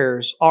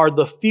 prayers are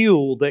the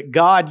fuel that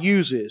God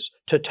uses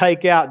to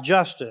take out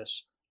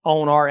justice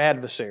on our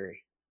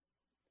adversary.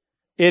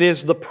 It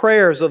is the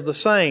prayers of the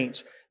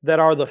saints that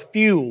are the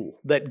fuel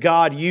that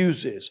God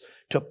uses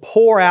to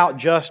pour out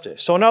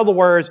justice. So in other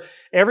words,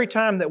 every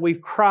time that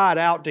we've cried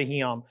out to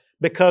Him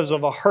because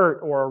of a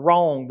hurt or a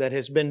wrong that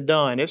has been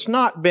done, it's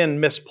not been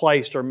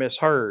misplaced or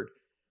misheard.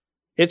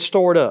 It's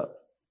stored up.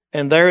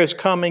 And there is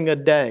coming a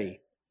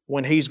day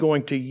when He's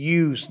going to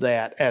use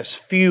that as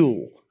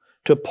fuel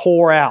to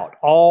pour out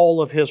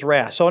all of His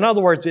wrath. So in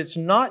other words, it's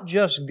not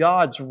just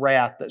God's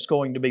wrath that's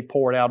going to be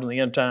poured out in the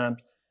end times.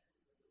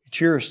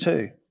 It's yours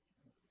too.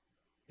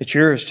 It's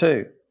yours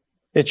too.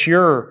 It's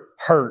your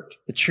hurt.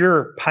 It's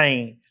your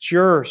pain. It's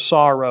your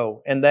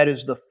sorrow. And that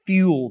is the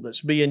fuel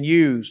that's being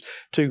used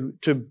to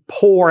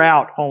pour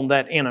out on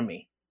that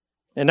enemy.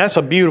 And that's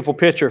a beautiful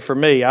picture for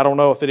me. I don't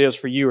know if it is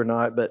for you or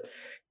not, but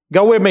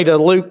go with me to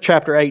Luke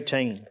chapter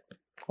 18.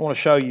 I want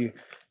to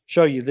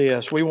show you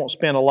this. We won't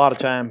spend a lot of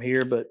time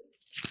here, but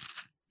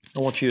I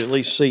want you to at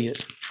least see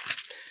it.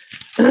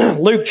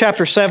 Luke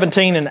chapter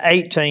 17 and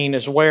 18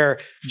 is where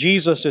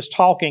Jesus is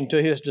talking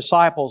to His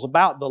disciples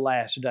about the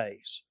last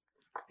days.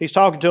 He's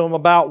talking to them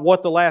about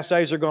what the last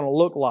days are going to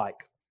look like.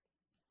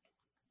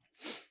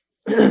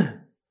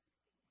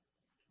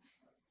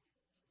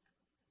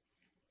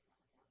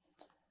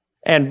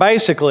 And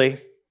basically,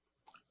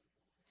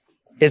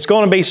 it's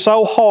going to be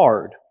so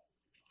hard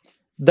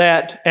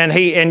that,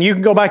 and you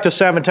can go back to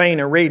 17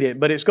 and read it,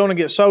 but it's going to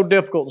get so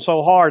difficult and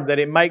so hard that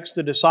it makes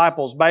the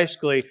disciples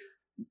basically,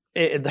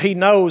 He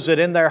knows that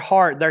in their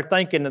heart they're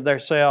thinking to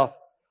themselves,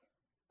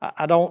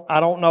 I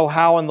don't know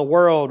how in the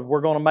world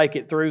we're going to make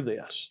it through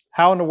this.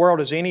 How in the world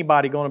is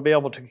anybody going to be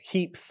able to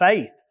keep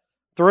faith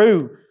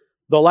through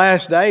the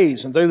last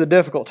days and through the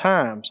difficult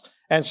times?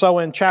 And so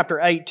in chapter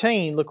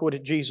 18, look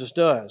what Jesus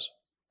does.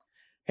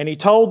 And He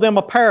told them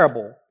a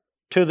parable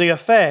to the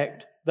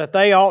effect that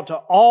they ought to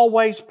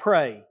always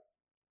pray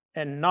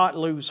and not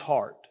lose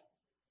heart.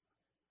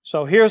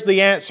 So here's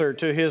the answer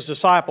to His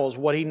disciples,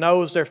 what He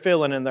knows they're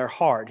feeling in their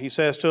heart. He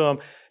says to them,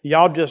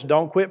 y'all just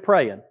don't quit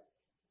praying.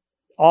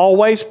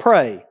 Always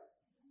pray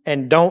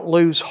and don't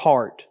lose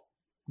heart.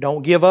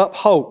 Don't give up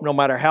hope, no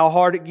matter how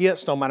hard it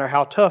gets, no matter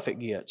how tough it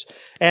gets.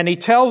 And He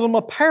tells them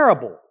a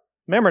parable.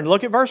 Remember,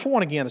 look at verse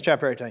 1 again of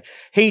chapter 18.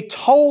 He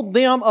told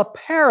them a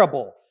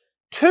parable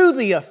to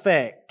the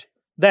effect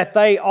that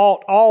they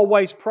ought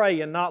always pray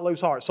and not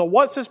lose heart. So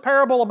what's this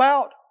parable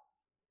about?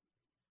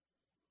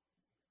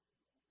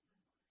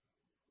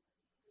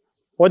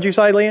 What'd you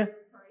say, Leah?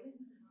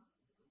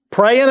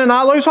 Praying and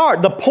not lose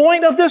heart. The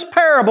point of this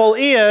parable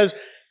is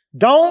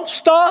don't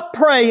stop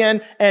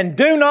praying and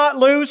do not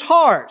lose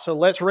heart. So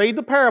let's read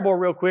the parable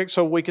real quick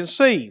so we can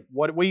see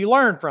what we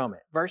learn from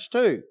it. Verse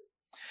 2.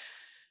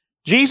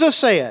 Jesus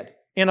said,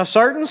 in a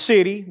certain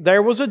city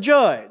there was a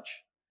judge.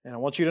 And I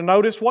want you to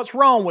notice what's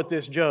wrong with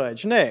this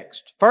judge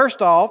next.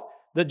 First off,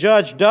 the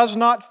judge does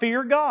not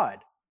fear God.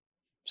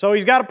 So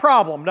he's got a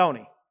problem, don't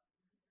he?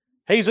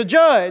 He's a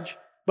judge,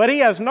 but he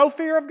has no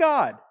fear of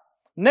God.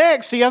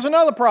 Next, he has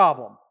another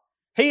problem.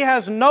 He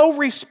has no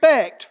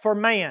respect for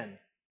man.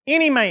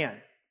 Any man.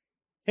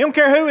 He don't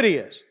care who it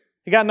is.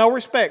 He got no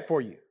respect for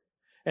you.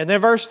 And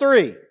then verse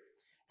 3.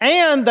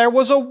 And there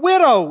was a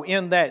widow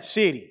in that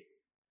city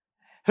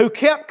who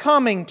kept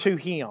coming to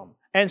him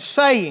and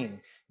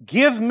saying,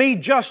 give me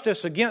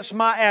justice against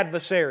my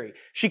adversary.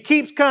 She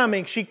keeps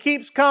coming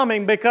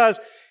because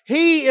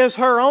he is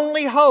her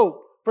only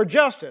hope for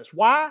justice.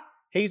 Why?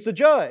 He's the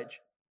judge.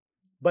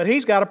 But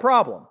he's got a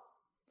problem.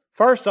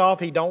 First off,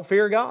 he don't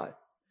fear God.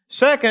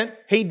 Second,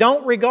 he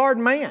don't regard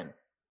man.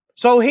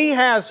 So he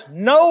has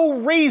no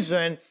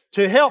reason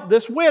to help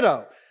this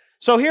widow.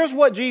 So here's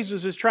what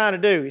Jesus is trying to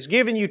do. He's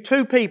giving you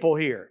two people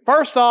here.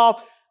 First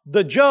off,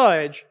 the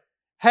judge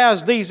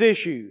has these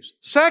issues.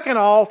 Second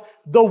off,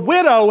 the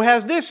widow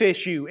has this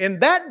issue. In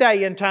that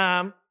day and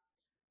time,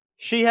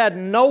 she had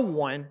no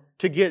one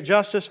to get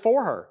justice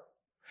for her.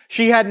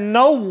 She had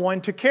no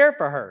one to care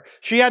for her.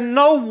 She had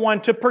no one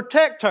to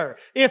protect her.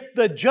 If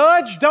the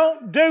judge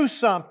don't do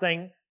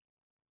something,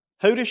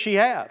 who does she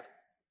have?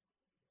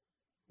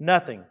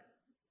 Nothing.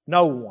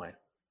 No one.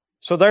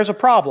 So there's a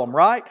problem,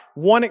 right?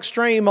 One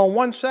extreme on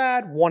one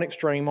side, one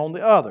extreme on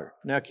the other.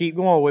 Now keep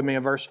going with me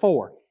in verse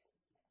 4.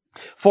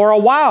 For a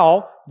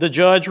while, the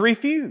judge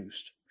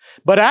refused.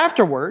 But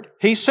afterward,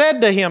 he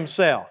said to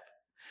himself,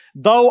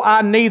 though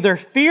I neither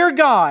fear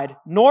God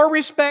nor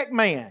respect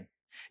man,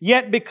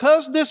 yet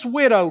because this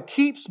widow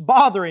keeps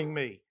bothering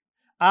me,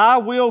 I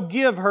will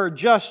give her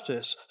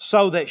justice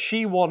so that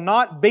she will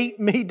not beat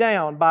me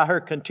down by her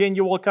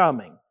continual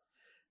coming.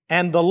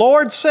 And the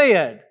Lord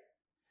said,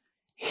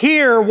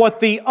 hear what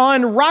the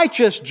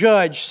unrighteous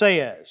judge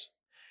says.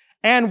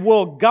 And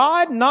will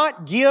God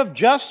not give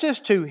justice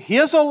to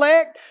His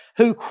elect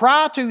who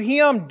cry to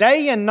Him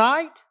day and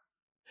night?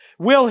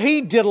 Will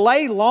He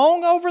delay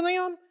long over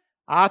them?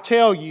 I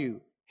tell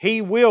you,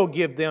 He will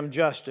give them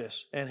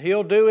justice, and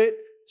He'll do it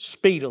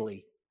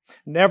speedily.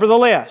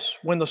 Nevertheless,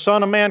 when the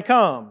Son of Man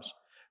comes,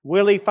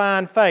 will He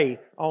find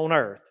faith on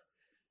earth?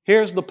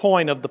 Here's the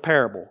point of the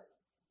parable.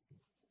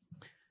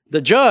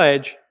 The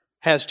judge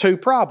has two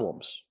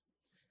problems.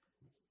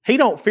 He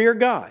don't fear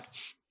God.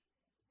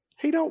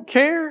 He don't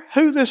care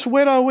who this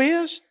widow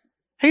is.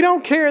 He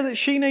don't care that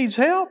she needs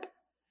help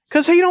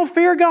because he don't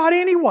fear God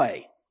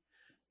anyway.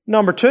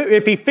 Number two,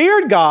 if he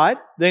feared God,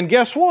 then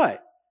guess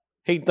what?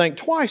 He'd think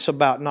twice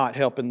about not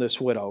helping this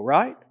widow,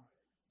 right?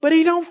 But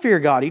he don't fear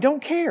God. He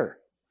don't care.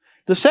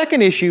 The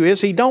second issue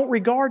is he don't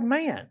regard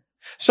man.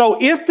 So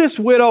if this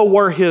widow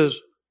were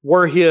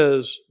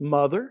his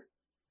mother,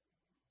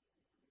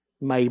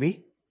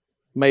 maybe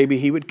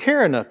he would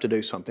care enough to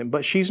do something,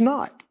 but she's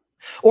not.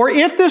 Or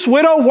if this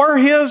widow were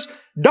his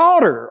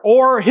daughter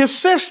or his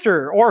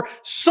sister or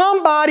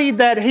somebody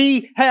that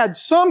he had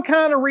some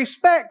kind of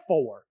respect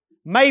for,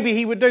 maybe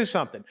he would do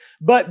something.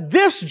 But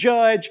this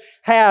judge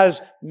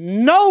has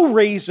no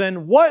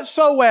reason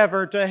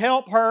whatsoever to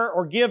help her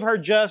or give her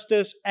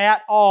justice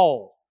at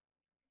all.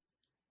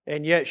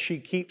 And yet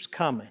she keeps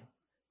coming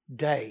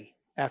day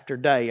after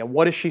day. And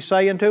what is she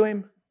saying to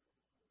him?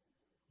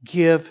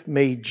 Give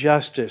me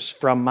justice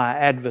from my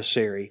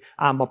adversary.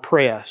 I'm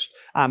oppressed.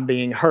 I'm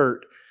being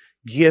hurt.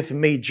 Give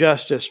me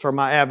justice for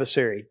my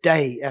adversary.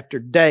 Day after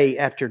day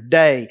after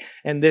day.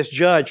 And this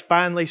judge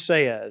finally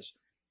says,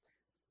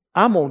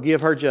 I'm going to give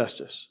her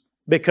justice.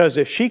 Because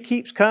if she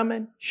keeps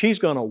coming, she's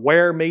going to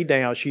wear me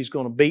down. She's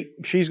going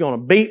to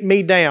beat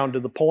me down to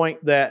the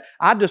point that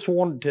I just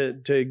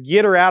wanted to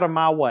get her out of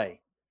my way.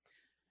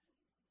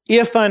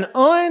 If an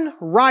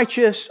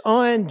unrighteous,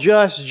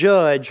 unjust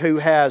judge who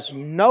has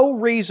no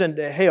reason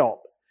to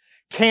help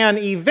can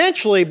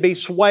eventually be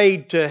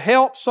swayed to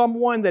help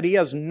someone that he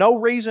has no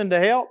reason to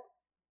help,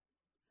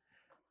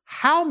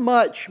 how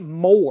much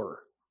more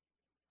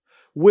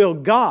will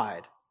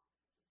God,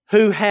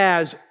 who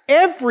has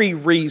every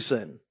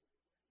reason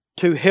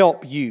to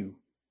help you,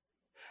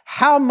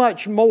 how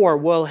much more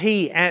will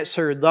He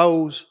answer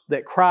those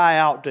that cry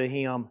out to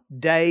Him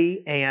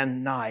day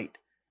and night?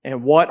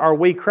 And what are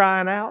we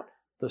crying out?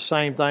 The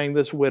same thing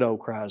this widow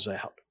cries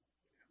out.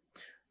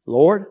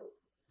 Lord,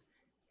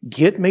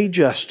 get me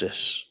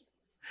justice.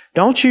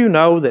 Don't you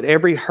know that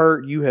every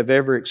hurt you have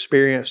ever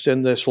experienced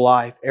in this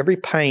life, every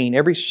pain,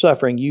 every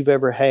suffering you've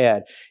ever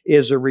had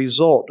is a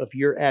result of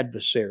your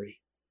adversary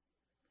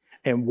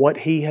and what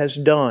he has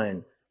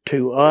done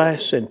to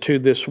us and to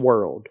this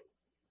world?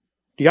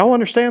 Do y'all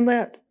understand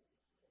that?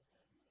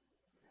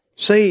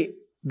 See,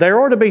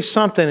 there ought to be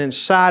something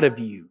inside of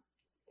you,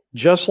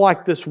 just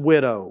like this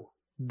widow,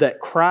 that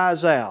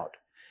cries out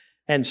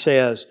and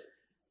says,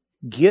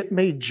 get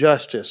me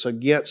justice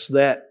against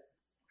that.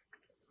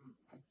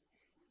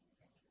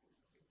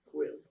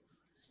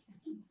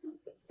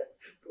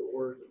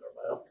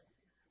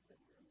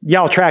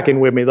 Y'all tracking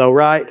with me though,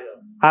 right?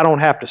 I don't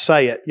have to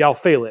say it. Y'all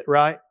feel it,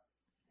 right?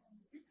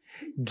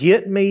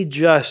 Get me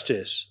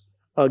justice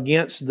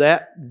against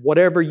that,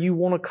 whatever you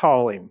want to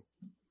call him.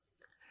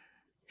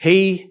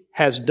 He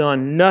has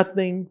done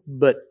nothing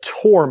but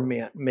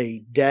torment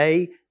me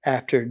day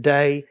after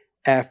day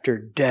after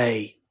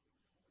day.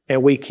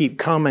 And we keep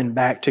coming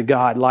back to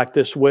God like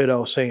this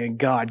widow saying,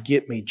 God,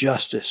 get me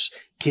justice,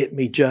 get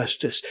me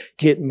justice,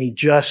 get me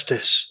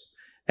justice.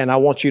 And I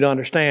want you to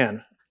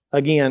understand,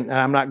 again,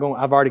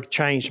 I've already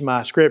changed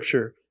my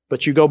scripture,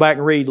 but you go back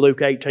and read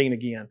Luke 18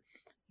 again.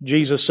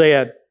 Jesus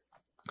said,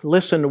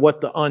 listen to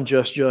what the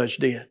unjust judge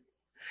did.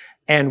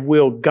 And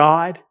will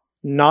God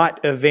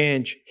not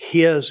avenge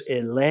His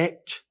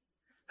elect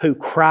who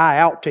cry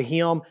out to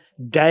Him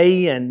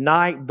day and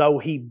night, though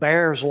He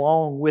bears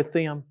long with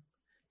them?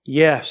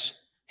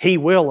 Yes, He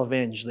will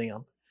avenge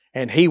them,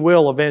 and He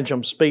will avenge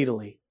them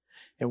speedily.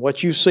 And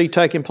what you see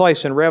taking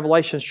place in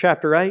Revelation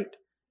chapter 8,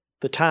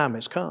 the time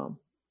has come.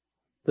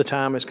 The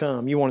time has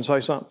come. You want to say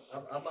something?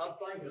 I'm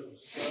thinking,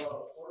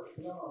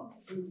 1 John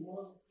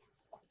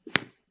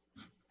 2:1.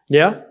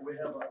 Yeah? We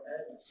have an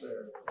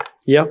adversary.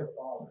 Yeah.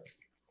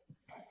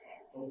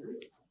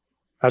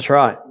 That's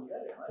right.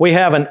 We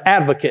have an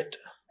advocate.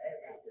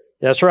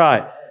 That's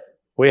right.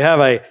 We have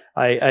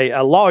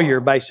a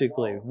lawyer,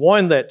 basically,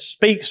 one that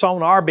speaks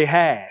on our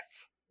behalf.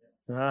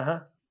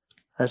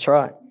 That's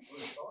right.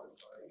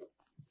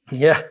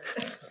 Yeah.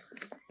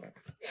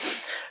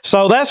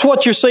 So that's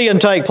what you're seeing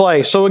take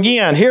place. So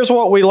again, here's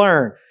what we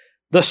learn.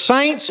 The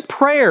saints'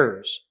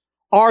 prayers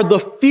are the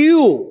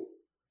fuel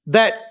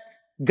that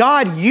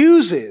God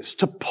uses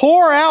to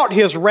pour out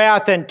His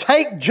wrath and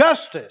take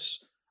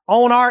justice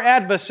on our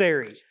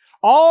adversary.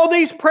 All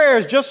these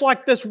prayers, just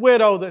like this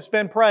widow that's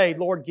been prayed,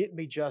 Lord, get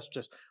me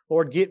justice.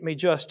 Lord, get me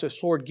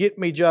justice. Lord, get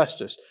me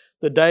justice.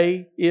 The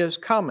day is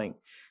coming.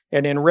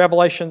 And in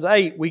Revelation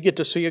 8, we get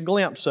to see a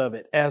glimpse of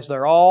it as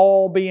they're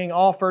all being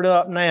offered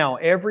up now,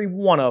 every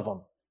one of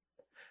them.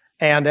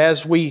 And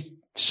as we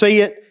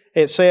see it,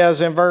 it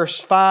says in verse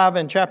 5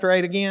 in chapter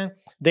 8 again,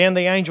 then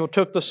the angel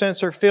took the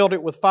censer, filled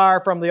it with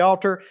fire from the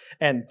altar,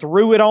 and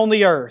threw it on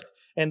the earth.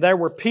 And there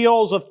were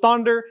peals of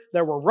thunder,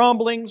 there were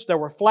rumblings, there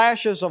were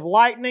flashes of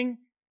lightning,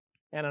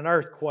 and an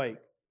earthquake.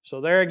 So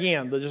there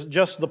again,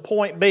 just the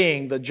point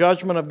being, the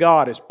judgment of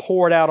God is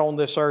poured out on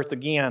this earth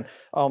again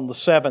on the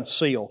seventh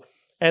seal.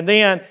 And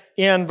then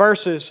in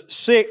verses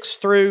 6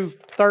 through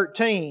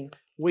 13,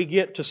 we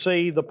get to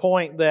see the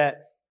point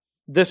that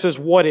this is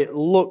what it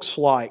looks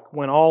like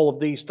when all of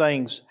these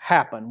things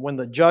happen. When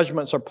the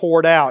judgments are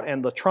poured out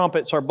and the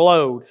trumpets are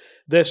blown,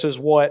 this is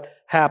what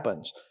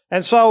happens.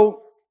 And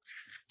so,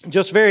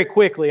 just very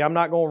quickly, I'm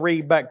not going to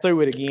read back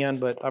through it again,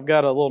 but I've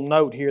got a little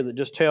note here that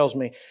just tells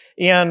me.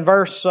 In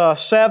verse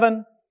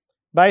 7,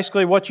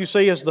 basically what you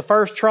see is the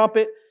first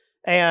trumpet,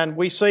 and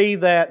we see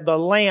that the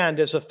land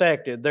is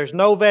affected. There's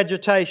no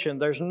vegetation.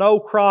 There's no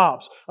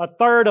crops. A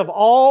third of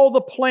all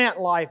the plant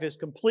life is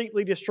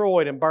completely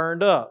destroyed and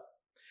burned up.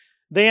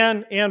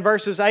 Then in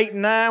verses 8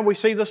 and 9, we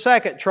see the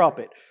second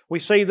trumpet. We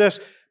see this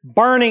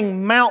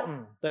burning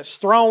mountain that's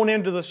thrown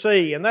into the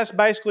sea. And that's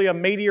basically a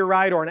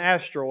meteorite or an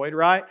asteroid,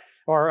 right?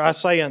 Or I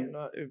say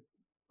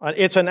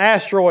it's an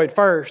asteroid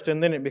first,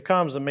 and then it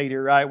becomes a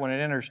meteorite when it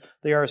enters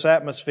the Earth's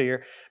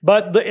atmosphere.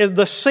 But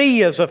the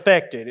sea is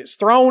affected. It's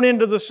thrown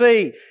into the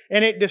sea,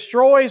 and it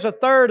destroys a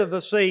third of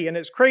the sea and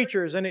its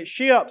creatures and its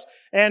ships.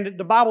 And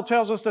the Bible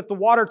tells us that the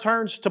water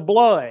turns to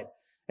blood.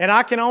 And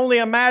I can only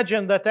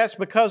imagine that that's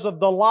because of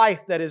the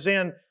life that is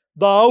in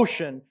the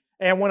ocean.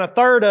 And when a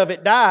third of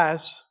it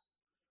dies,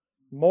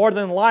 more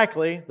than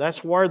likely,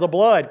 that's where the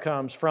blood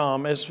comes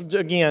from. It's,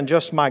 again,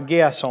 just my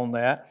guess on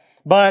that.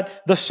 But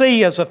the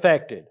sea is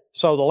affected.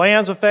 So the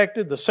land's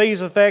affected, the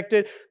sea's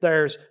affected.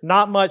 There's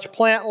not much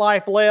plant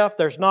life left.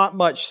 There's not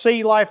much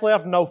sea life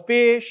left, no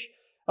fish.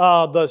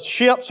 The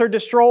ships are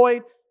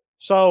destroyed.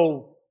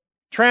 So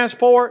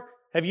transport.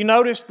 Have you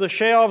noticed the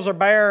shelves are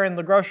bare in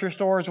the grocery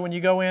stores when you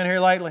go in here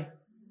lately?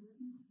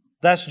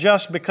 That's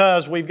just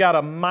because we've got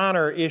a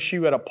minor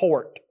issue at a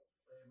port.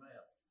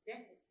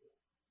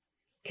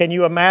 Can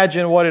you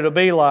imagine what it'll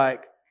be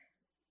like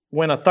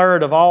when a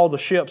third of all the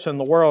ships in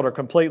the world are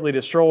completely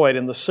destroyed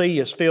and the sea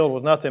is filled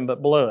with nothing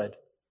but blood?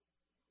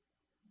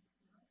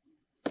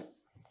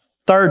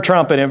 Third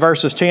trumpet in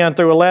verses 10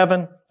 through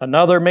 11,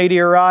 another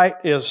meteorite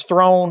is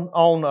thrown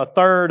on a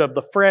third of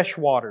the fresh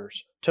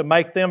waters to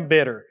make them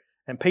bitter.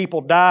 And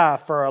people die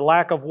for a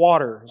lack of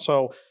water.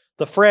 So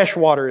the fresh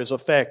water is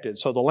affected.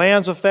 So the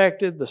land's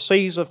affected, the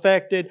sea's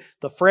affected,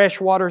 the fresh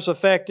water's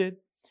affected.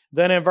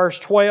 Then in verse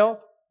 12,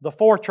 the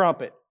fourth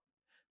trumpet.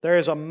 There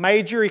is a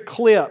major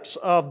eclipse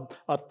of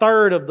a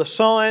third of the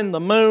sun, the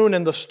moon,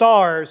 and the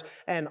stars,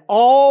 and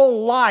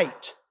all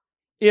light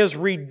is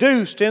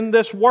reduced in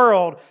this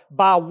world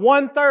by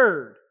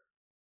 1/3,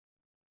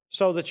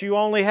 so that you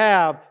only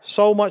have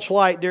so much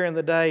light during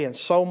the day and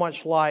so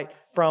much light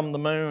from the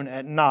moon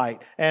at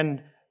night.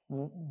 And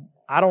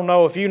I don't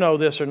know if you know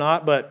this or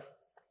not, but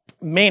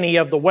many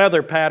of the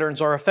weather patterns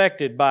are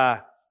affected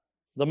by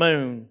the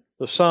moon,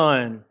 the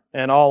sun,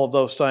 and all of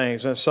those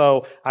things. And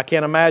so I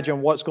can't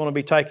imagine what's going to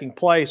be taking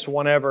place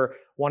whenever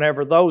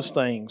those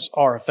things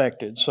are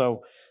affected.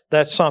 So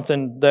that's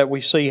something that we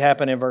see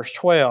happen in verse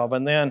 12.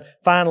 And then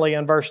finally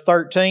in verse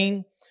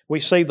 13, we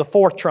see the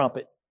fourth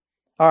trumpet.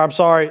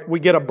 We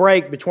get a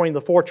break between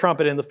the fourth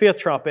trumpet and the fifth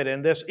trumpet,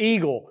 and this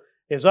eagle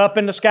is up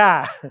in the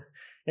sky.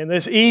 And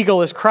this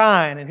eagle is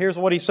crying. And here's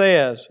what he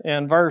says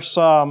in verse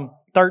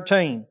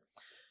 13.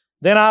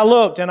 Then I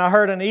looked and I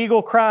heard an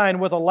eagle crying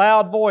with a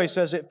loud voice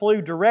as it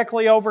flew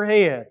directly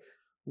overhead.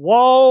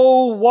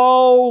 Woe,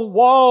 woe,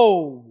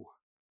 woe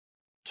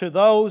to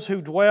those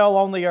who dwell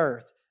on the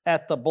earth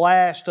at the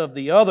blast of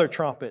the other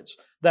trumpets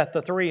that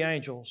the three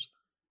angels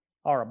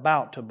are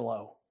about to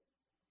blow.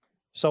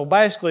 So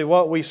basically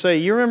what we see,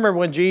 you remember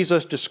when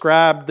Jesus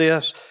described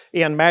this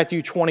in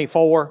Matthew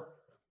 24?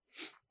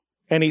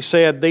 And He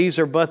said, these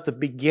are but the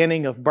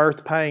beginning of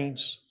birth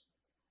pains.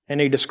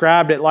 And He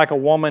described it like a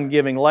woman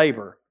giving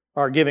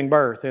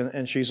birth,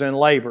 and she's in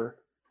labor.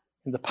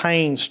 And the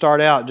pains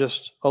start out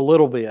just a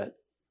little bit,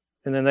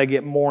 and then they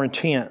get more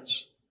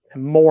intense,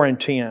 and more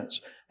intense,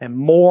 and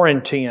more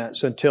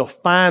intense, until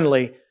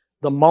finally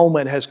the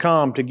moment has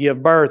come to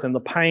give birth, and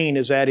the pain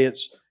is at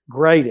its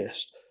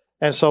greatest.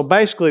 And so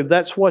basically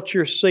that's what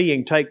you're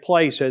seeing take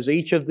place as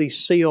each of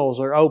these seals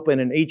are open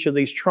and each of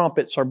these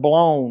trumpets are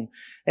blown,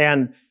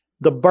 and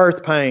the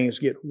birth pains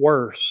get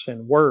worse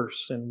and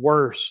worse and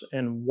worse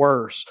and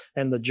worse,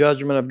 and the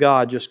judgment of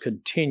God just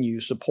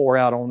continues to pour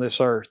out on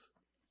this earth.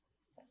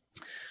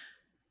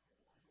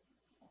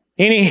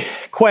 Any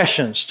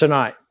questions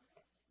tonight?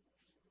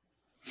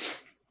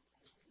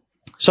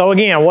 So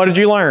again, what did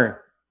you learn?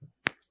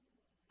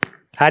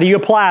 How do you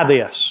apply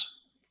this?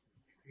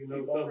 You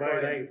know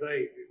somebody ain't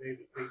saved, you need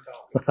to be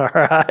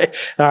talking.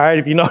 All right.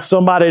 If you know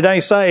somebody that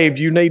ain't saved,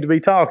 you need to be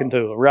talking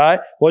to them,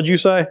 right? What'd you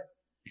say?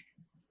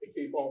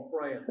 Keep on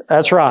praying.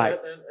 That's right.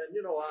 And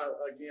you know,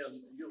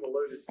 again, you've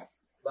alluded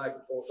back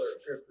and forth there,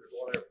 scriptures,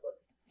 whatever, but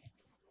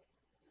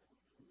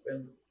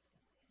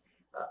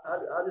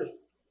I just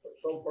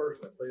so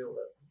personally feel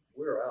that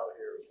we're out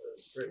here in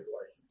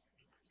tribulation.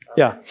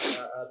 Yeah.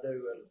 I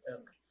do,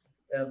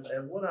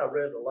 and when I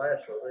read the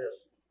last of this,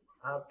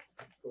 I'm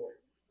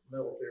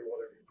military,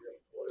 whatever you get,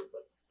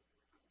 whatever,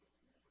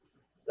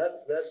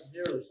 but that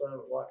nearly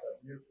sounds like a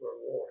nuclear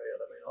warhead.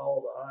 I mean,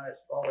 all the ice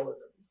falling,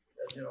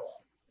 and you know,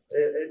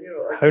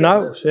 who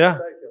knows? Yeah.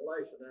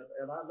 Speculation,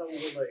 and I know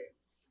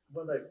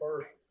when they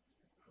first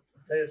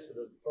tested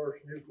the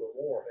first nuclear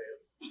warhead,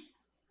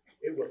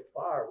 it was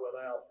fire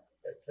went out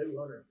at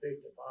 250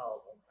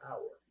 miles an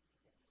hour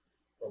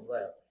from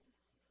that.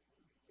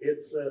 It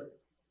sent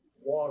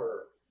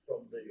water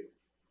from the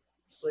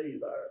sea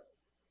there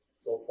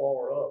so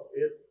far up.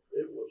 It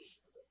was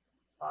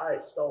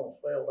ice stones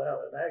fell out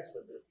and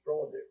actually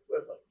destroyed the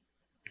equipment.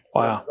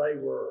 Wow. They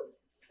were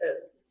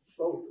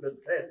supposed to have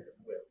been tested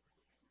with.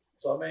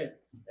 So I mean,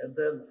 and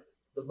then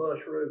the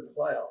mushroom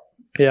cloud.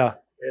 Yeah.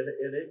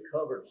 And it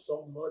covered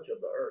so much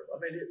of the earth. I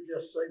mean, it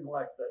just seemed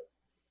like that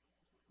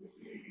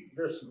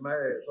this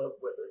marries up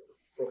with it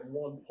from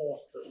one point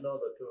to another.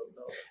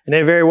 And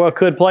it very well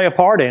could play a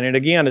part in it.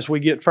 Again, as we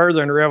get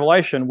further into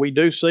Revelation, we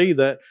do see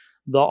that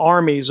the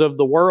armies of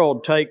the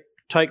world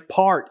take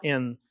part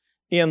in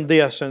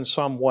this in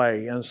some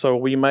way. And so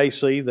we may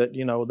see that,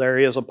 there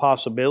is a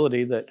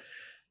possibility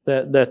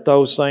that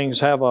those things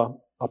have a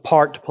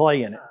part to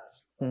play in it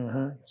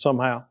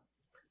somehow.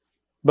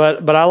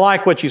 But I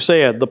like what you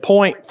said. The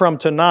point from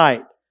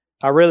tonight,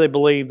 I really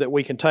believe that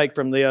we can take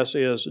from this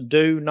is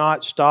do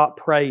not stop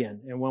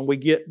praying. And when we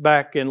get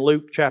back in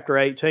Luke chapter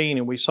 18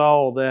 and we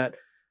saw that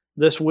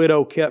this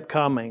widow kept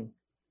coming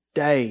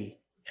day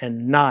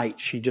and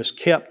night, she just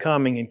kept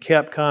coming and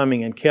kept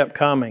coming and kept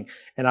coming.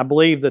 And I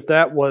believe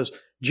that was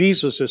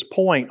Jesus'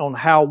 point on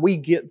how we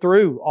get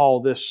through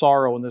all this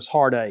sorrow and this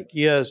heartache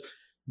is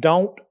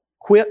don't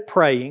quit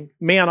praying.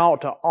 Men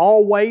ought to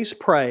always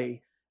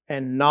pray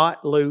and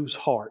not lose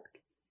heart.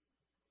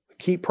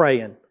 Keep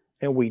praying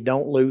and we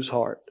don't lose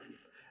heart.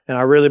 And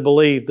I really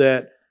believe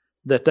that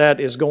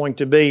is going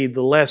to be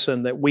the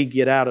lesson that we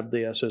get out of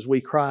this as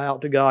we cry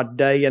out to God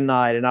day and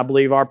night. And I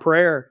believe our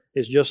prayer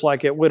is just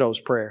like that widow's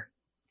prayer.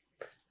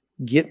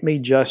 Get me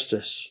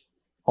justice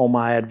on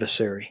my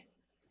adversary.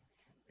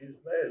 As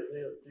bad as it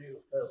is,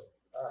 Jesus says,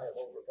 I have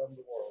overcome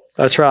the world.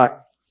 That's right.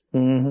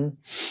 Mm-hmm.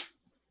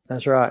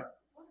 That's right.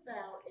 What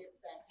about if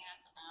that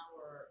half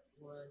hour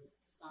was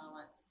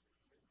silent,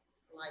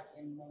 like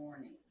in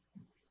mourning?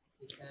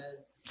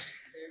 Because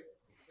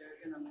they're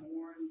going to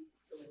mourn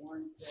the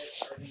ones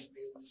that are going to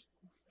be.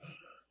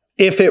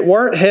 If it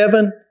weren't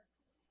heaven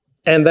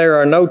and there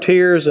are no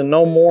tears and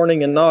no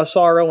mourning and no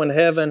sorrow in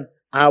heaven,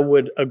 I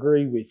would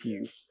agree with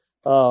you.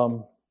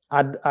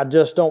 I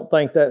just don't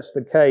think that's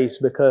the case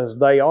because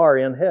they are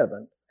in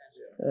heaven.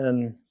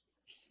 And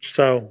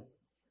so,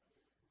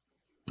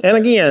 and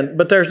again,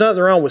 but there's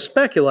nothing wrong with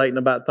speculating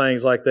about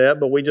things like that,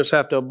 but we just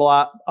have to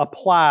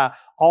apply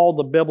all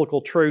the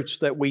biblical truths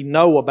that we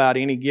know about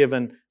any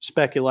given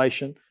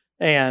speculation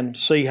and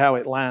see how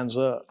it lines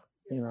up.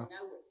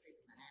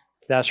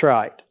 That's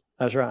right.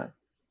 That's right.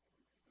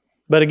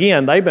 But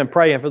again, they've been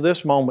praying for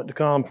this moment to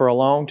come for a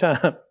long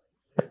time.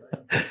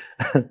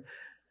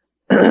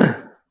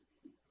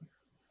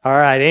 All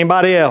right,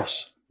 anybody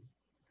else?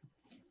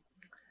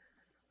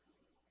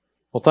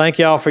 Well, thank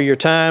y'all for your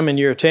time and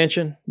your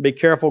attention. Be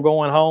careful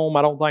going home.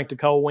 I don't think the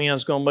cold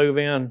wind's going to move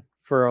in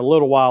for a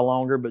little while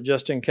longer, but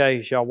just in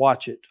case, y'all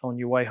watch it on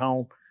your way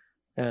home.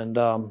 And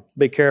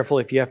be careful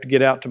if you have to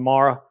get out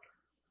tomorrow.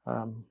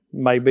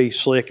 May be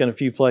slick in a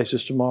few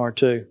places tomorrow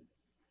too.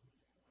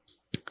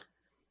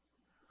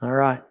 All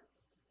right.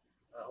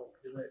 I hope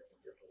you let me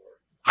get to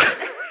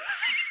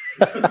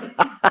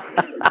work.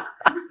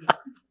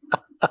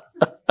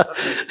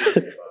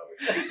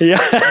 Yeah.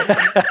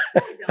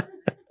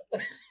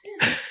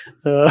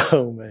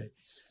 Oh man.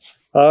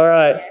 All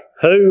right.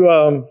 Who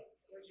Was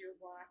your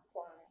wife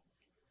quiet?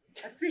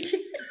 I see you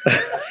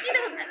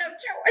don't have no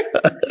choice.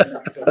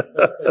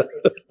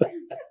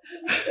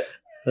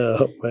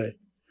 Oh man.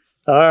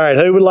 All right.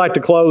 Who would like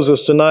to close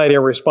us tonight in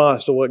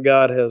response to what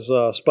God has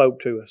spoke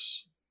to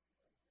us?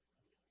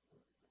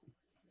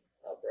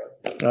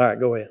 All right.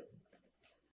 Go ahead.